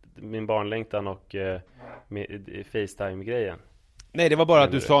min barnlängtan och FaceTime-grejen? Nej, det var bara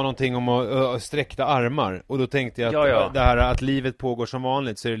att du sa någonting om att sträckta armar. Och då tänkte jag att det här att livet pågår som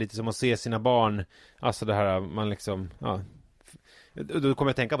vanligt, så är det lite som att se sina barn. Alltså det här, man liksom, då kommer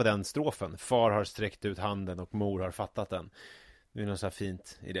jag tänka på den strofen. Far har sträckt ut handen och mor har fattat den. Det är något så här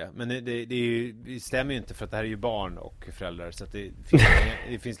fint i det. Men det stämmer ju inte, för att det här är ju barn och föräldrar. Så att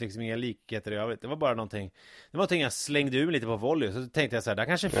det finns liksom inga likheter i övrigt. Det var bara någonting jag slängde ur lite på volley. Så tänkte jag så här, där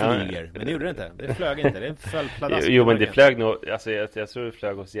kanske flyger. Men det gjorde det inte. Det flög inte. Det föll pladask. Jo, men det flög nog. Alltså, jag tror det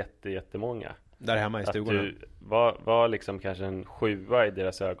flög hos jättemånga. Där hemma i stugorna. Att du var liksom kanske en 7 i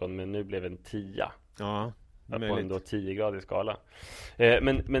deras ögon, men nu blev en 10. Ja. På en då 10-gradig skala.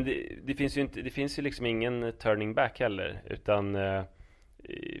 Men det finns ju inte, det finns ju liksom ingen turning back heller, utan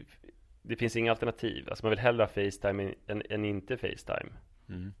det finns inga alternativ. Alltså man vill hellre ha FaceTime än inte FaceTime.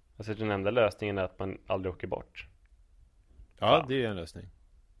 Alltså den enda lösningen är att man aldrig åker bort. Ja, det är en lösning.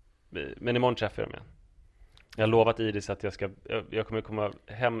 Men imorgon träffar jag dem igen. Jag har lovat Iris att jag kommer komma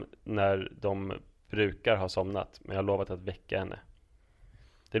hem när de brukar ha somnat, men jag har lovat att väcka henne.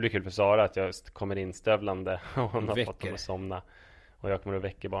 Det blir kul för Sara att jag kommer in stövlande och hon har fått dem att somna. Och jag kommer att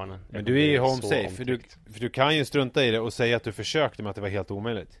väcka barnen. Men du är ju home safe, för du kan ju strunta i det och säga att du försökte, med att det var helt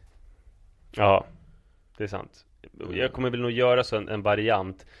omöjligt. Ja, det är sant. Jag kommer väl nog göra så en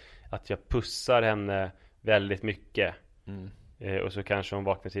variant att jag pussar henne väldigt mycket. Och så kanske hon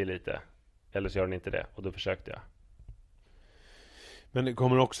vaknar till lite. Eller så gör hon inte det, och då försökte jag. Men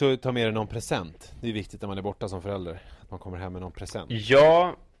kommer du också ta med dig någon present? Det är viktigt när man är borta som förälder, att man kommer hem med någon present.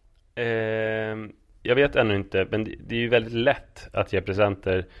 Ja, jag vet ännu inte. Men det är ju väldigt lätt att ge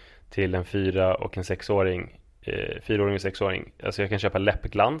presenter till en 4- och en 6-åring. 4-åring och 6-åring. Alltså jag kan köpa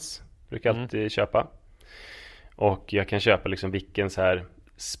läppglans, brukar alltid köpa. Och jag kan köpa liksom vilken så här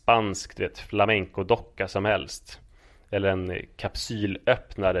spansk, flamenco-docka som helst. Eller en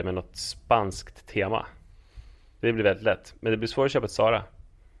kapsylöppnare med något spanskt tema. Det blir väldigt lätt. Men det blir svårt att köpa till Sara.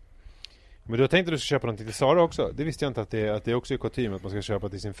 Men du tänkte att du ska köpa någonting till Sara också? Det visste jag inte, att det också är kutym att man ska köpa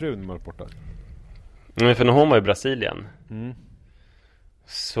till sin fru när man är borta. Men för när hon var i Brasilien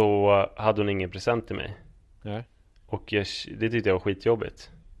så hade hon ingen present till mig. Nej. Och det tyckte jag var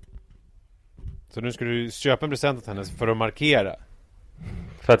skitjobbigt. Så nu ska du köpa en present till henne för att markera?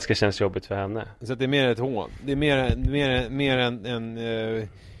 För att det ska kännas jobbigt för henne. Så att det är mer ett hån. Det är mer en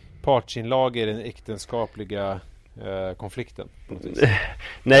partsinlag i den äktenskapliga konflikten på något vis.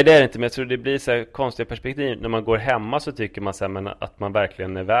 Nej, det är det inte, men jag tror det blir så här konstiga perspektiv. När man går hemma så tycker man så här, att man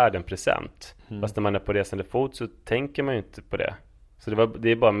verkligen är värd en present. Fast när man är på resande fot så tänker man ju inte på det. Så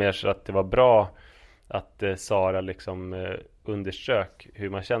det är bara mer så att det var bra att Sara liksom undersök hur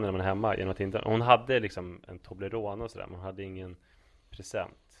man känner när man är hemma genom att inte. Hon hade liksom en Toblerone och sådär, men hon hade ingen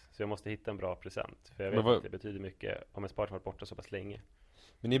present. Så jag måste hitta en bra present. För jag vet att det betyder mycket om ens partner varit borta så pass länge.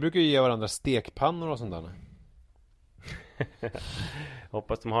 Men ni brukar ju ge varandra stekpannor och sånt där.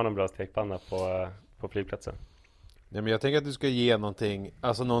 Hoppas de har någon bra stekpanna på flygplatsen. Nej, men jag tänker att du ska ge någonting,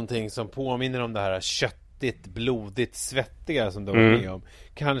 alltså någonting som påminner om det här riktigt blodigt svettiga som du var med om.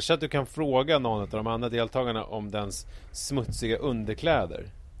 Kanske att du kan fråga någon av de andra deltagarna om dens smutsiga underkläder.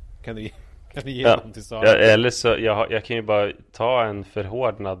 Kan du ge dem till Sara? Eller så, jag kan ju bara ta en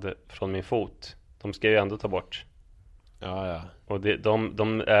förhårdnad från min fot. De ska ju ändå ta bort. Ja. Och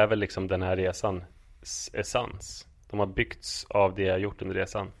de är väl liksom den här resan essens. De har byggts av det jag gjort under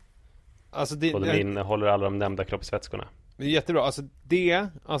resan. Alltså och de innehåller alla de nämnda kroppsvätskorna. Det är jättebra.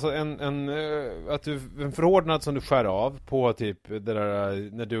 Alltså en förordnad som du skär av på typ det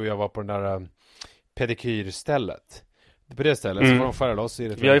där, när du och jag var på den där pedikyrstället. På det stället så får de skära loss i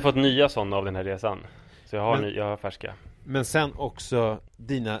det. Vi har ju fått nya sådana av den här resan. Så jag har färska. Men sen också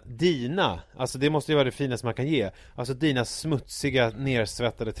dina, alltså det måste ju vara det finaste man kan ge. Alltså dina smutsiga,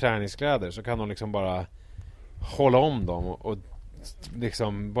 nersvettade träningskläder, så kan de liksom bara hålla om dem och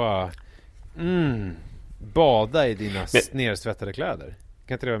liksom bara bada i dina nersvettade kläder.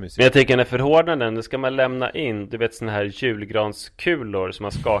 Kan inte det vara mysigt? Men jag tänker när förhårdnaden, då ska man lämna in, du vet, såna här julgranskulor som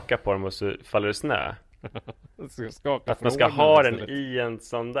man skakar på dem och så faller det snö. Att man ska ha den i en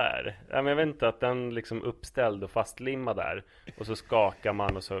sån där. Ja, men jag vet inte, att den liksom uppställd och fastlimmad där. Och så skakar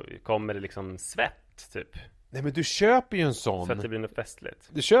man och så kommer det liksom svett typ. Nej, men du köper ju en sån. Så att det blir något festligt.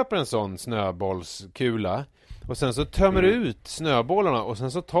 Du köper en sån snöbollskula och sen så tömmer du ut snöbollarna och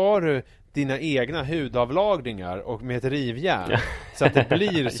sen så tar du dina egna hudavlagringar och med ett rivjärn så att det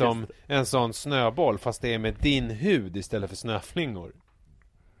blir som en sån snöboll fast det är med din hud istället för snöflingor.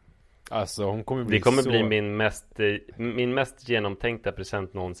 Alltså hon kommer bli, det kommer bli min mest genomtänkta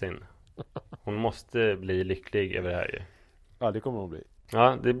present någonsin. Hon måste bli lycklig över det här ju. Ja, det kommer hon bli.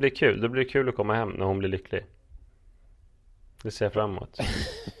 Ja, det blir kul. Det blir kul att komma hem när hon blir lycklig. Det ser jag fram emot.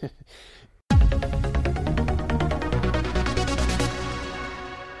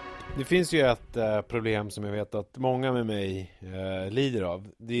 Det finns ju ett problem som jag vet att många med mig lider av.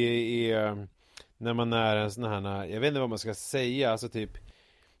 Det är när man är en sån här, jag vet inte vad man ska säga, alltså typ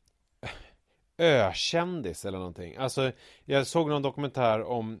ökändis eller någonting. Alltså jag såg någon dokumentär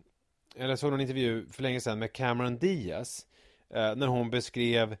jag såg någon intervju för länge sedan med Cameron Diaz när hon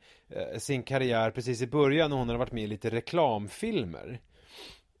beskrev sin karriär precis i början när hon hade varit med i lite reklamfilmer.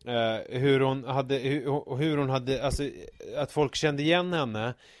 Hur hon hade alltså att folk kände igen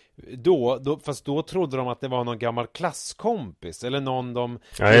henne fast då trodde de att det var någon gammal klasskompis eller någon de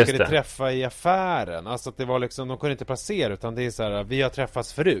brukade träffa i affären. Alltså att det var liksom, de kunde inte placera, utan det är så här, vi har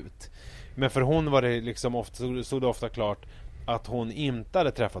träffats förut. Men för hon var det liksom stod det ofta klart att hon inte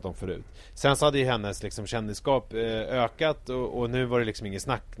hade träffat dem förut. Sen så hade ju hennes liksom kändisskap ökat och nu var det liksom ingen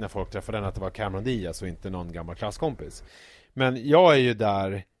snack när folk träffade henne att det var Cameron Diaz och inte någon gammal klasskompis. Men jag är ju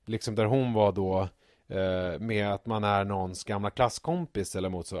där liksom där hon var då med att man är någons gamla klasskompis eller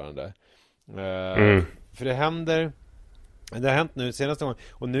motsvarande. För det har hänt nu senaste gången.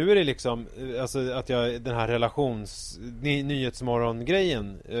 Och nu är det liksom alltså att den här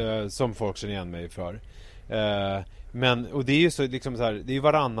nyhetsmorgon-grejen som folk känner igen mig för. Och det är ju så liksom så här, det är ju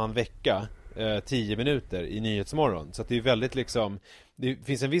varannan vecka 10 minuter i nyhetsmorgon. Så att det är väldigt liksom, det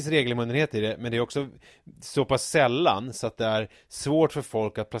finns en viss regelbundenhet i det, men det är också så pass sällan så att det är svårt för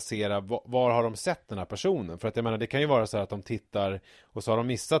folk att placera var har de sett den här personen. För att jag menar, det kan ju vara så här att de tittar och så har de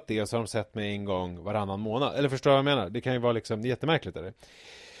missat det och så har de sett mig en gång varannan månad. Eller förstår jag vad jag menar? Det kan ju vara liksom, det är jättemärkligt är det.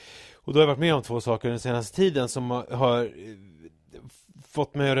 Och då har jag varit med om 2 saker den senaste tiden som har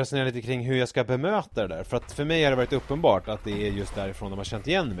fått mig att resonera lite kring hur jag ska bemöta det där. För att för mig har det varit uppenbart att det är just därifrån de har känt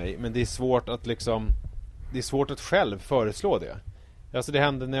igen mig. Men det är svårt att liksom, det är svårt att själv föreslå det. Alltså det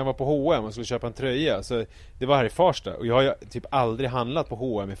hände när jag var på H&M och skulle köpa en tröja. Så det var här i Farsta. Och jag har ju typ aldrig handlat på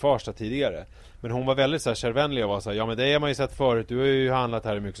H&M i Farsta tidigare. Men hon var väldigt så här kärvänlig och var så här, ja men det har man ju sett förut. Du har ju handlat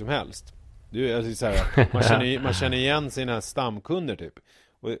här hur mycket som helst. Alltså, så här, man känner igen sina stamkunder typ.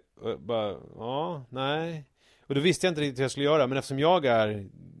 Och bara, ja, nej. Och då visste jag inte riktigt hur jag skulle göra. Men eftersom jag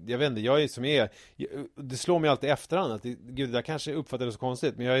vet inte, jag är som är, det slår mig alltid i efterhand att gud, det där kanske uppfattades så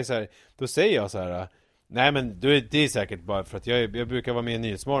konstigt. Men jag är så här, då säger jag så här, nej men det är säkert bara för att jag brukar vara med i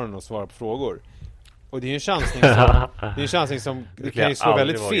Nyhetsmorgon och svara på frågor. Och det är ju en chansning som det kan ju slå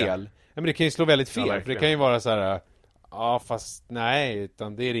väldigt fel. Ja, men det kan ju slå väldigt fel, för det kan ju vara så här, ja fast nej,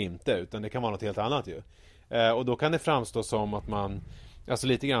 utan det är det inte, utan det kan vara något helt annat ju. Och då kan det framstå som att man alltså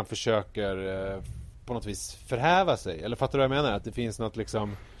lite grann försöker på något vis förhäva sig. Eller fattar du vad jag menar? Att det finns något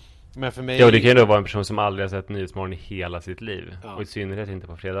liksom, men för mig... Ja, det kan ju då vara en person som aldrig har sett Nyhetsmorgon i hela sitt liv. Ja. Och i synnerhet inte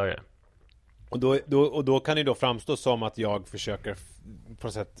på fredagar. Och då kan det då framstå som att jag försöker på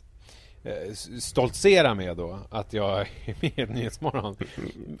något sätt stoltsera med då att jag är med i Nyhetsmorgon.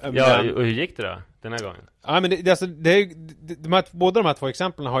 Ja, och hur gick det då den här gången? Ja, men båda de här 2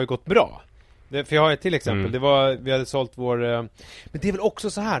 exemplen har ju gått bra. För jag har ett till exempel, vi hade sålt vår... Men det är väl också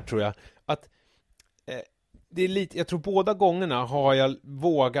så här, tror jag, att det är lite, jag tror båda gångerna har jag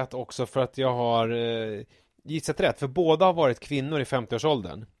vågat också för att jag har gissat rätt. För båda har varit kvinnor i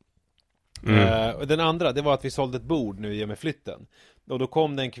 50-årsåldern. Och den andra, det var att vi sålde ett bord nu i och med flytten. Och då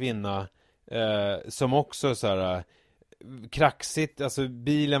kom det en kvinna som också så här kraxigt, alltså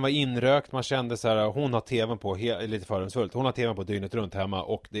bilen var inrökt, man kände så här, hon har tvn på, lite fördomsfullt, hon har tvn på dygnet runt hemma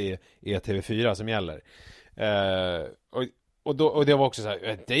och det är TV4 som gäller. Och det var också så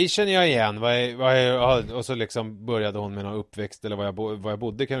här, det känner jag igen, och så liksom började hon med någon uppväxt eller vad jag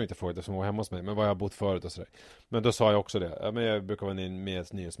bodde kan jag inte fråga det som var hemma hos mig, men vad jag har bott förut och sådär. Men då sa jag också det, ja, men jag brukar vara med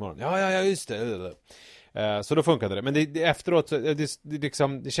ett Nyhetsmorgon. Ja, just det. Så då funkade det. Men det efteråt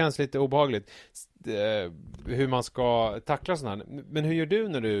det känns lite obehagligt hur man ska tackla sådana här. Men hur gör du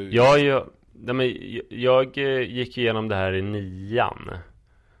när du... Jag gick igenom det här i 9:an.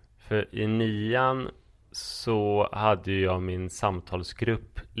 För i 9:an så hade jag min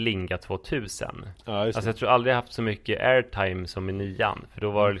samtalsgrupp Linga 2000. Ja, just det. Alltså jag tror aldrig jag haft så mycket airtime som i 9:an. För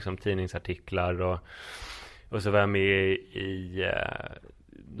då var det liksom tidningsartiklar och så var jag med i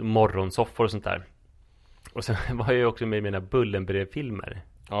morgonsoffor och sånt där. Och sen var jag ju också med i mina Bullenbrev-filmer.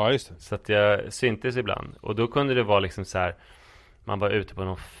 Ja, just det. Så att jag syntes ibland. Och då kunde det vara liksom så här, man var ute på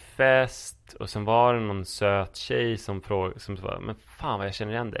någon fest och sen var det någon söt tjej som sa, men fan vad jag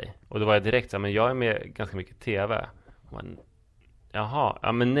känner igen dig. Och då var jag direkt så här, men jag är med ganska mycket TV. Och man, jaha,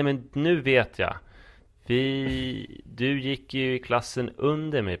 ja men nej, men nu vet jag. Du gick ju i klassen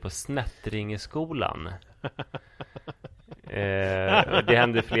under mig på Snättringeskolan. Det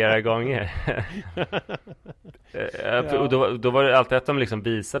hände flera gånger. Och då var det alltid att de liksom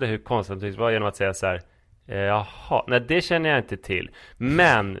visade hur konstigt det var genom att säga så här, jaha, nej det känner jag inte till.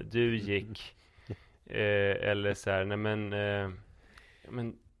 Men du gick eller så här, nej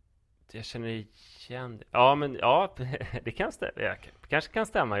men jag känner igen det. Ja men ja, det kan stämma. Kanske kan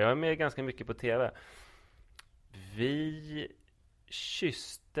stämma. Jag är med ganska mycket på TV. Vi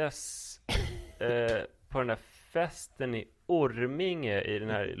kysstes på den där festen i Orminge i den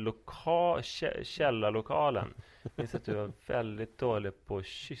här källarlokalen. Jag minns att du var väldigt dålig på att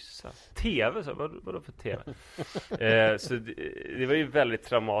kyssa. TV, så vadå för TV? Så det var ju väldigt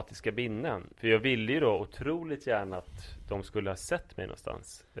traumatiska minnen. För jag ville ju då otroligt gärna att de skulle ha sett mig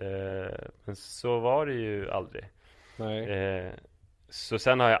någonstans. Men så var det ju aldrig. Nej. Så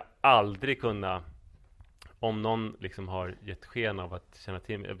sen har jag aldrig kunnat, om någon liksom har gett sken av att känna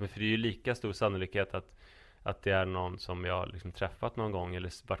till mig, för det är ju lika stor sannolikhet att det är någon som jag liksom träffat någon gång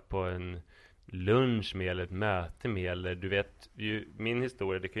eller varit på en lunch med eller ett möte med, eller du vet ju, min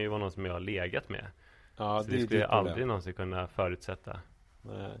historia, det kan ju vara någon som jag har legat med. Ja, så det skulle jag aldrig någonsin kunna förutsätta.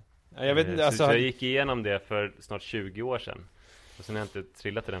 Nej. Jag vet inte, så jag gick igenom det för snart 20 år sedan. Och sen har jag inte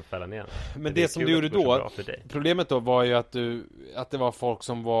trillat i den fällan igen. Men det som du gjorde då, problemet då var ju att det var folk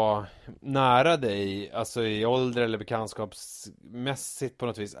som var nära dig, alltså i ålder eller bekantskapsmässigt på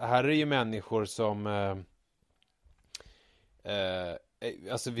något vis. Här är ju människor som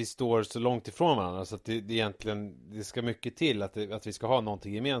alltså vi står så långt ifrån varandra så att det egentligen, det ska mycket till att vi ska ha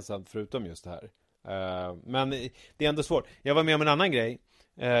någonting gemensamt förutom just det här. Men det är ändå svårt. Jag var med om en annan grej.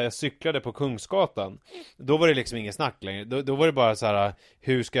 Jag cyklade på Kungsgatan. Då var det liksom ingen snack längre. Då var det bara så här,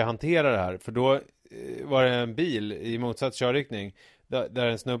 hur ska jag hantera det här? För då var det en bil i motsatt körriktning där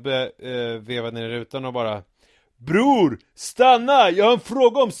en snubbe vevade ner i rutan och bara, bror, stanna! Jag har en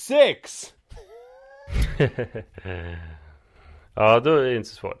fråga om sex! Ja, då är det inte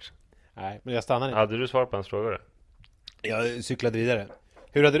så svårt. Nej, men jag stannade inte. Hade du svar på hans frågor då? Jag cyklade vidare.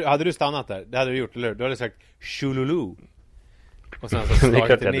 Hade du stannat där? Det hade du gjort, eller hur? Du hade sagt Shululu. Och sen så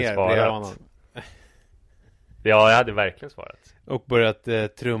slagit ner bredvid honom. Ja, jag hade verkligen svarat. Och börjat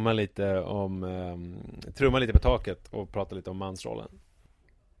trumma lite på taket och prata lite om mansrollen.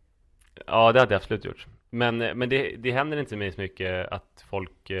 Ja, det hade jag absolut gjort. Men det händer inte mig så mycket att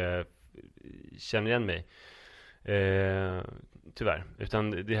folk känner igen mig. Tyvärr.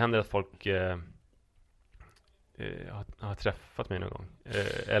 Utan det händer att folk har träffat mig någon gång.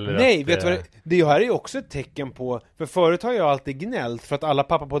 Eller nej, vet du vad det här är ju också ett tecken på, för förut har jag alltid gnällt för att alla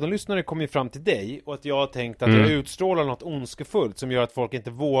Pappapodden-lyssnare kommer ju fram till dig och att jag har tänkt att jag utstrålar något ondskefullt som gör att folk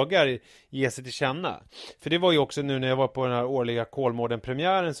inte vågar ge sig till känna. För det var ju också nu när jag var på den här årliga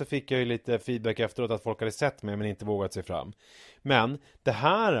Kolmården-premiären så fick jag ju lite feedback efteråt att folk hade sett mig men inte vågat sig fram. Men det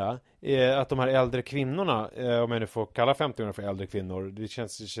här att de här äldre kvinnorna, om jag nu får kalla 50-åringar för äldre kvinnor, det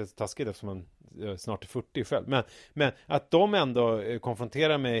känns taskigt eftersom man snart är 40 själv. Men att de ändå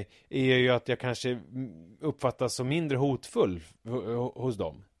konfronterar mig är ju att jag kanske uppfattas som mindre hotfull hos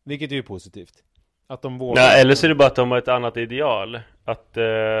dem. Vilket är ju positivt. Att de vågar. Nej, eller så är det bara att de har ett annat ideal. Att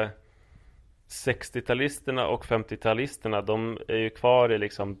 60-talisterna och 50-talisterna, de är ju kvar i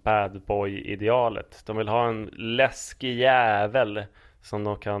liksom bad boy-idealet. De vill ha en läskig jävel som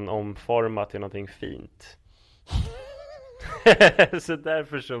de kan omforma till någonting fint. Så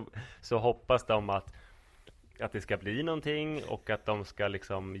därför så hoppas de att det ska bli någonting och att de ska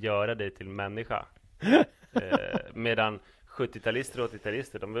liksom göra dig till människa. Medan 70-talister och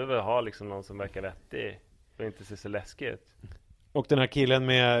 80-talister, de behöver ha liksom någon som verkar vettig och inte ser så läskig ut. Och den här killen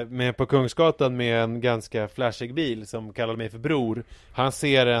med på Kungsgatan med en ganska flashig bil som kallade mig för bror, han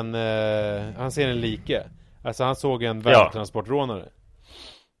ser en like. Alltså han såg en värdetransportrånare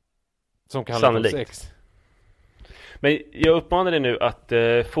som kallade för sex. Men jag uppmanar dig nu att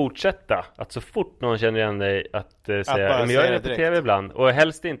fortsätta, att så fort någon känner igen dig att säga, men jag är med på tv ibland, och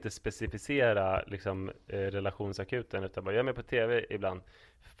helst inte specificera liksom relationsakuten, utan bara jag är med på tv ibland,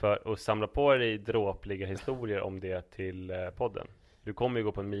 för att samla på dig dråpliga historier om det till podden. Du kommer ju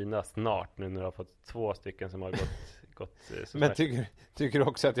gå på en mina snart nu när du har fått 2 stycken som har gått men tycker du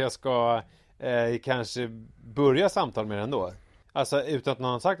också att jag ska kanske börja samtal med den då? Alltså utan att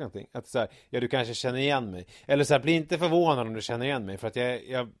någon har sagt någonting. Att så här, ja, du kanske känner igen mig. Eller så här, bli inte förvånad om du känner igen mig, för att jag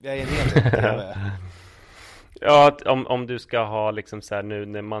är en hel del TV. Ja, om du ska ha liksom så här, nu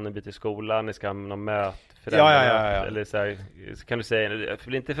när mannen byter skolan, ni ska ha någon möte. Ja. Eller så här, så kan du säga,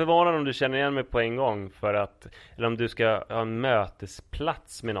 bli inte förvånad om du känner igen mig på en gång, för att, eller om du ska ha en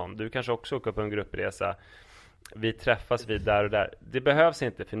mötesplats med någon. Du kanske också åker på en gruppresa. Vi träffas vid där och där. Det behövs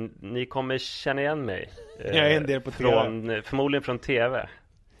inte, för ni kommer känna igen mig. Jag är en del på TV. Förmodligen från TV.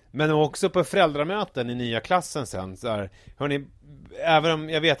 Men också på föräldramöten i nya klassen sen. Så här, hörni, även om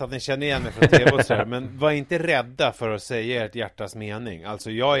jag vet att ni känner igen mig från TV och så här, men var inte rädda för att säga ert hjärtas mening.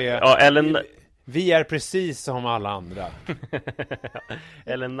 Alltså jag är... Ja, eller... Vi är precis som alla andra.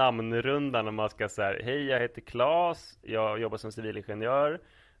 Eller namnrundan när man ska säga, hej, jag heter Claes, jag jobbar som civilingenjör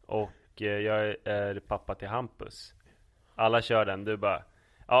och jag är pappa till Hampus. Alla kör den, du bara,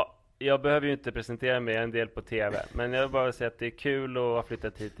 ja, jag behöver ju inte presentera mig, en del på TV, men jag vill bara säga att det är kul att ha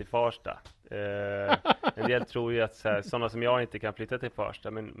flyttat hit till Farsta. En del tror ju att sådana som jag inte kan flytta till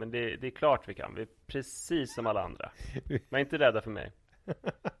Farsta, men det är klart vi kan. Vi är precis som alla andra. Men inte rädda för mig.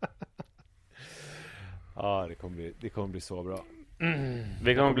 Ja, det kommer bli så bra.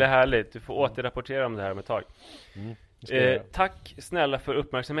 Det kommer bli härligt. Du får återrapportera om det här om ett tag. Tack snälla för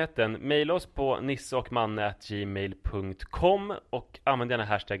uppmärksamheten. Maila oss på nisseochmanne@gmail.com och använd gärna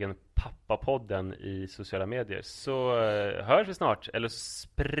hashtaggen pappapodden i sociala medier, så hörs vi snart. Eller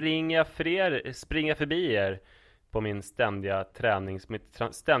springa förbi er på min ständiga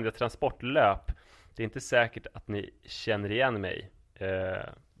transportlöp. Det är inte säkert att ni känner igen mig,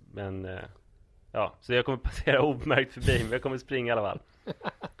 men ja, så jag kommer passera obemärkt förbi, men jag kommer springa i alla fall.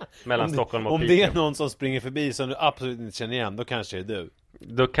 Mellan Stockholm och Piteå. Om det är någon som springer förbi som du absolut inte känner igen, då kanske det är du.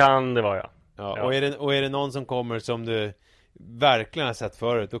 Då kan det vara jag. Ja. Och är det någon som kommer som du verkligen har sett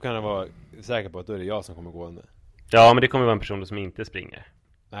förut, då kan jag vara säker på att då är det jag som kommer gå under. Ja, men det kommer vara en person som inte springer.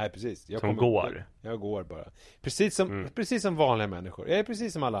 Nej, precis. Går. Jag går bara. Precis som vanliga människor. Jag är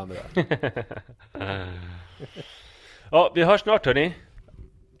precis som alla andra. Ja, vi hörs snart, hörni.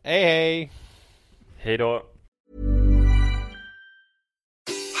 Hej. Hej då.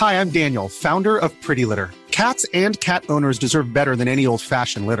 Hi, I'm Daniel, founder of Pretty Litter. Cats and cat owners deserve better than any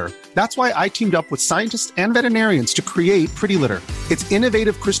old-fashioned litter. That's why I teamed up with scientists and veterinarians to create Pretty Litter. Its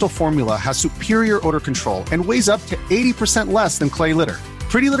innovative crystal formula has superior odor control and weighs up to 80% less than clay litter.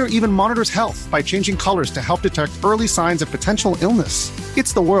 Pretty Litter even monitors health by changing colors to help detect early signs of potential illness.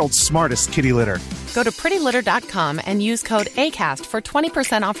 It's the world's smartest kitty litter. Go to prettylitter.com and use code ACAST for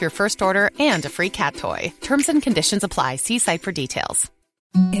 20% off your first order and a free cat toy. Terms and conditions apply. See site for details.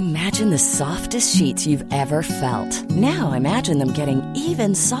 Imagine the softest sheets you've ever felt. Now imagine them getting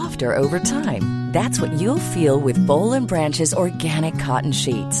even softer over time. That's what you'll feel with Boll & Branch's organic cotton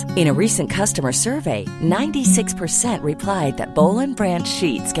sheets. In a recent customer survey, 96% replied that Boll & Branch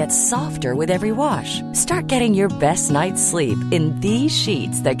sheets get softer with every wash. Start getting your best night's sleep in these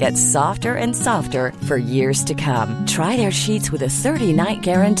sheets that get softer and softer for years to come. Try their sheets with a 30-night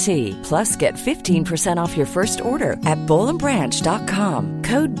guarantee. Plus, get 15% off your first order at bollandbranch.com.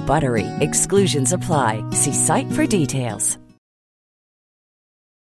 Code BUTTERY. Exclusions apply. See site for details.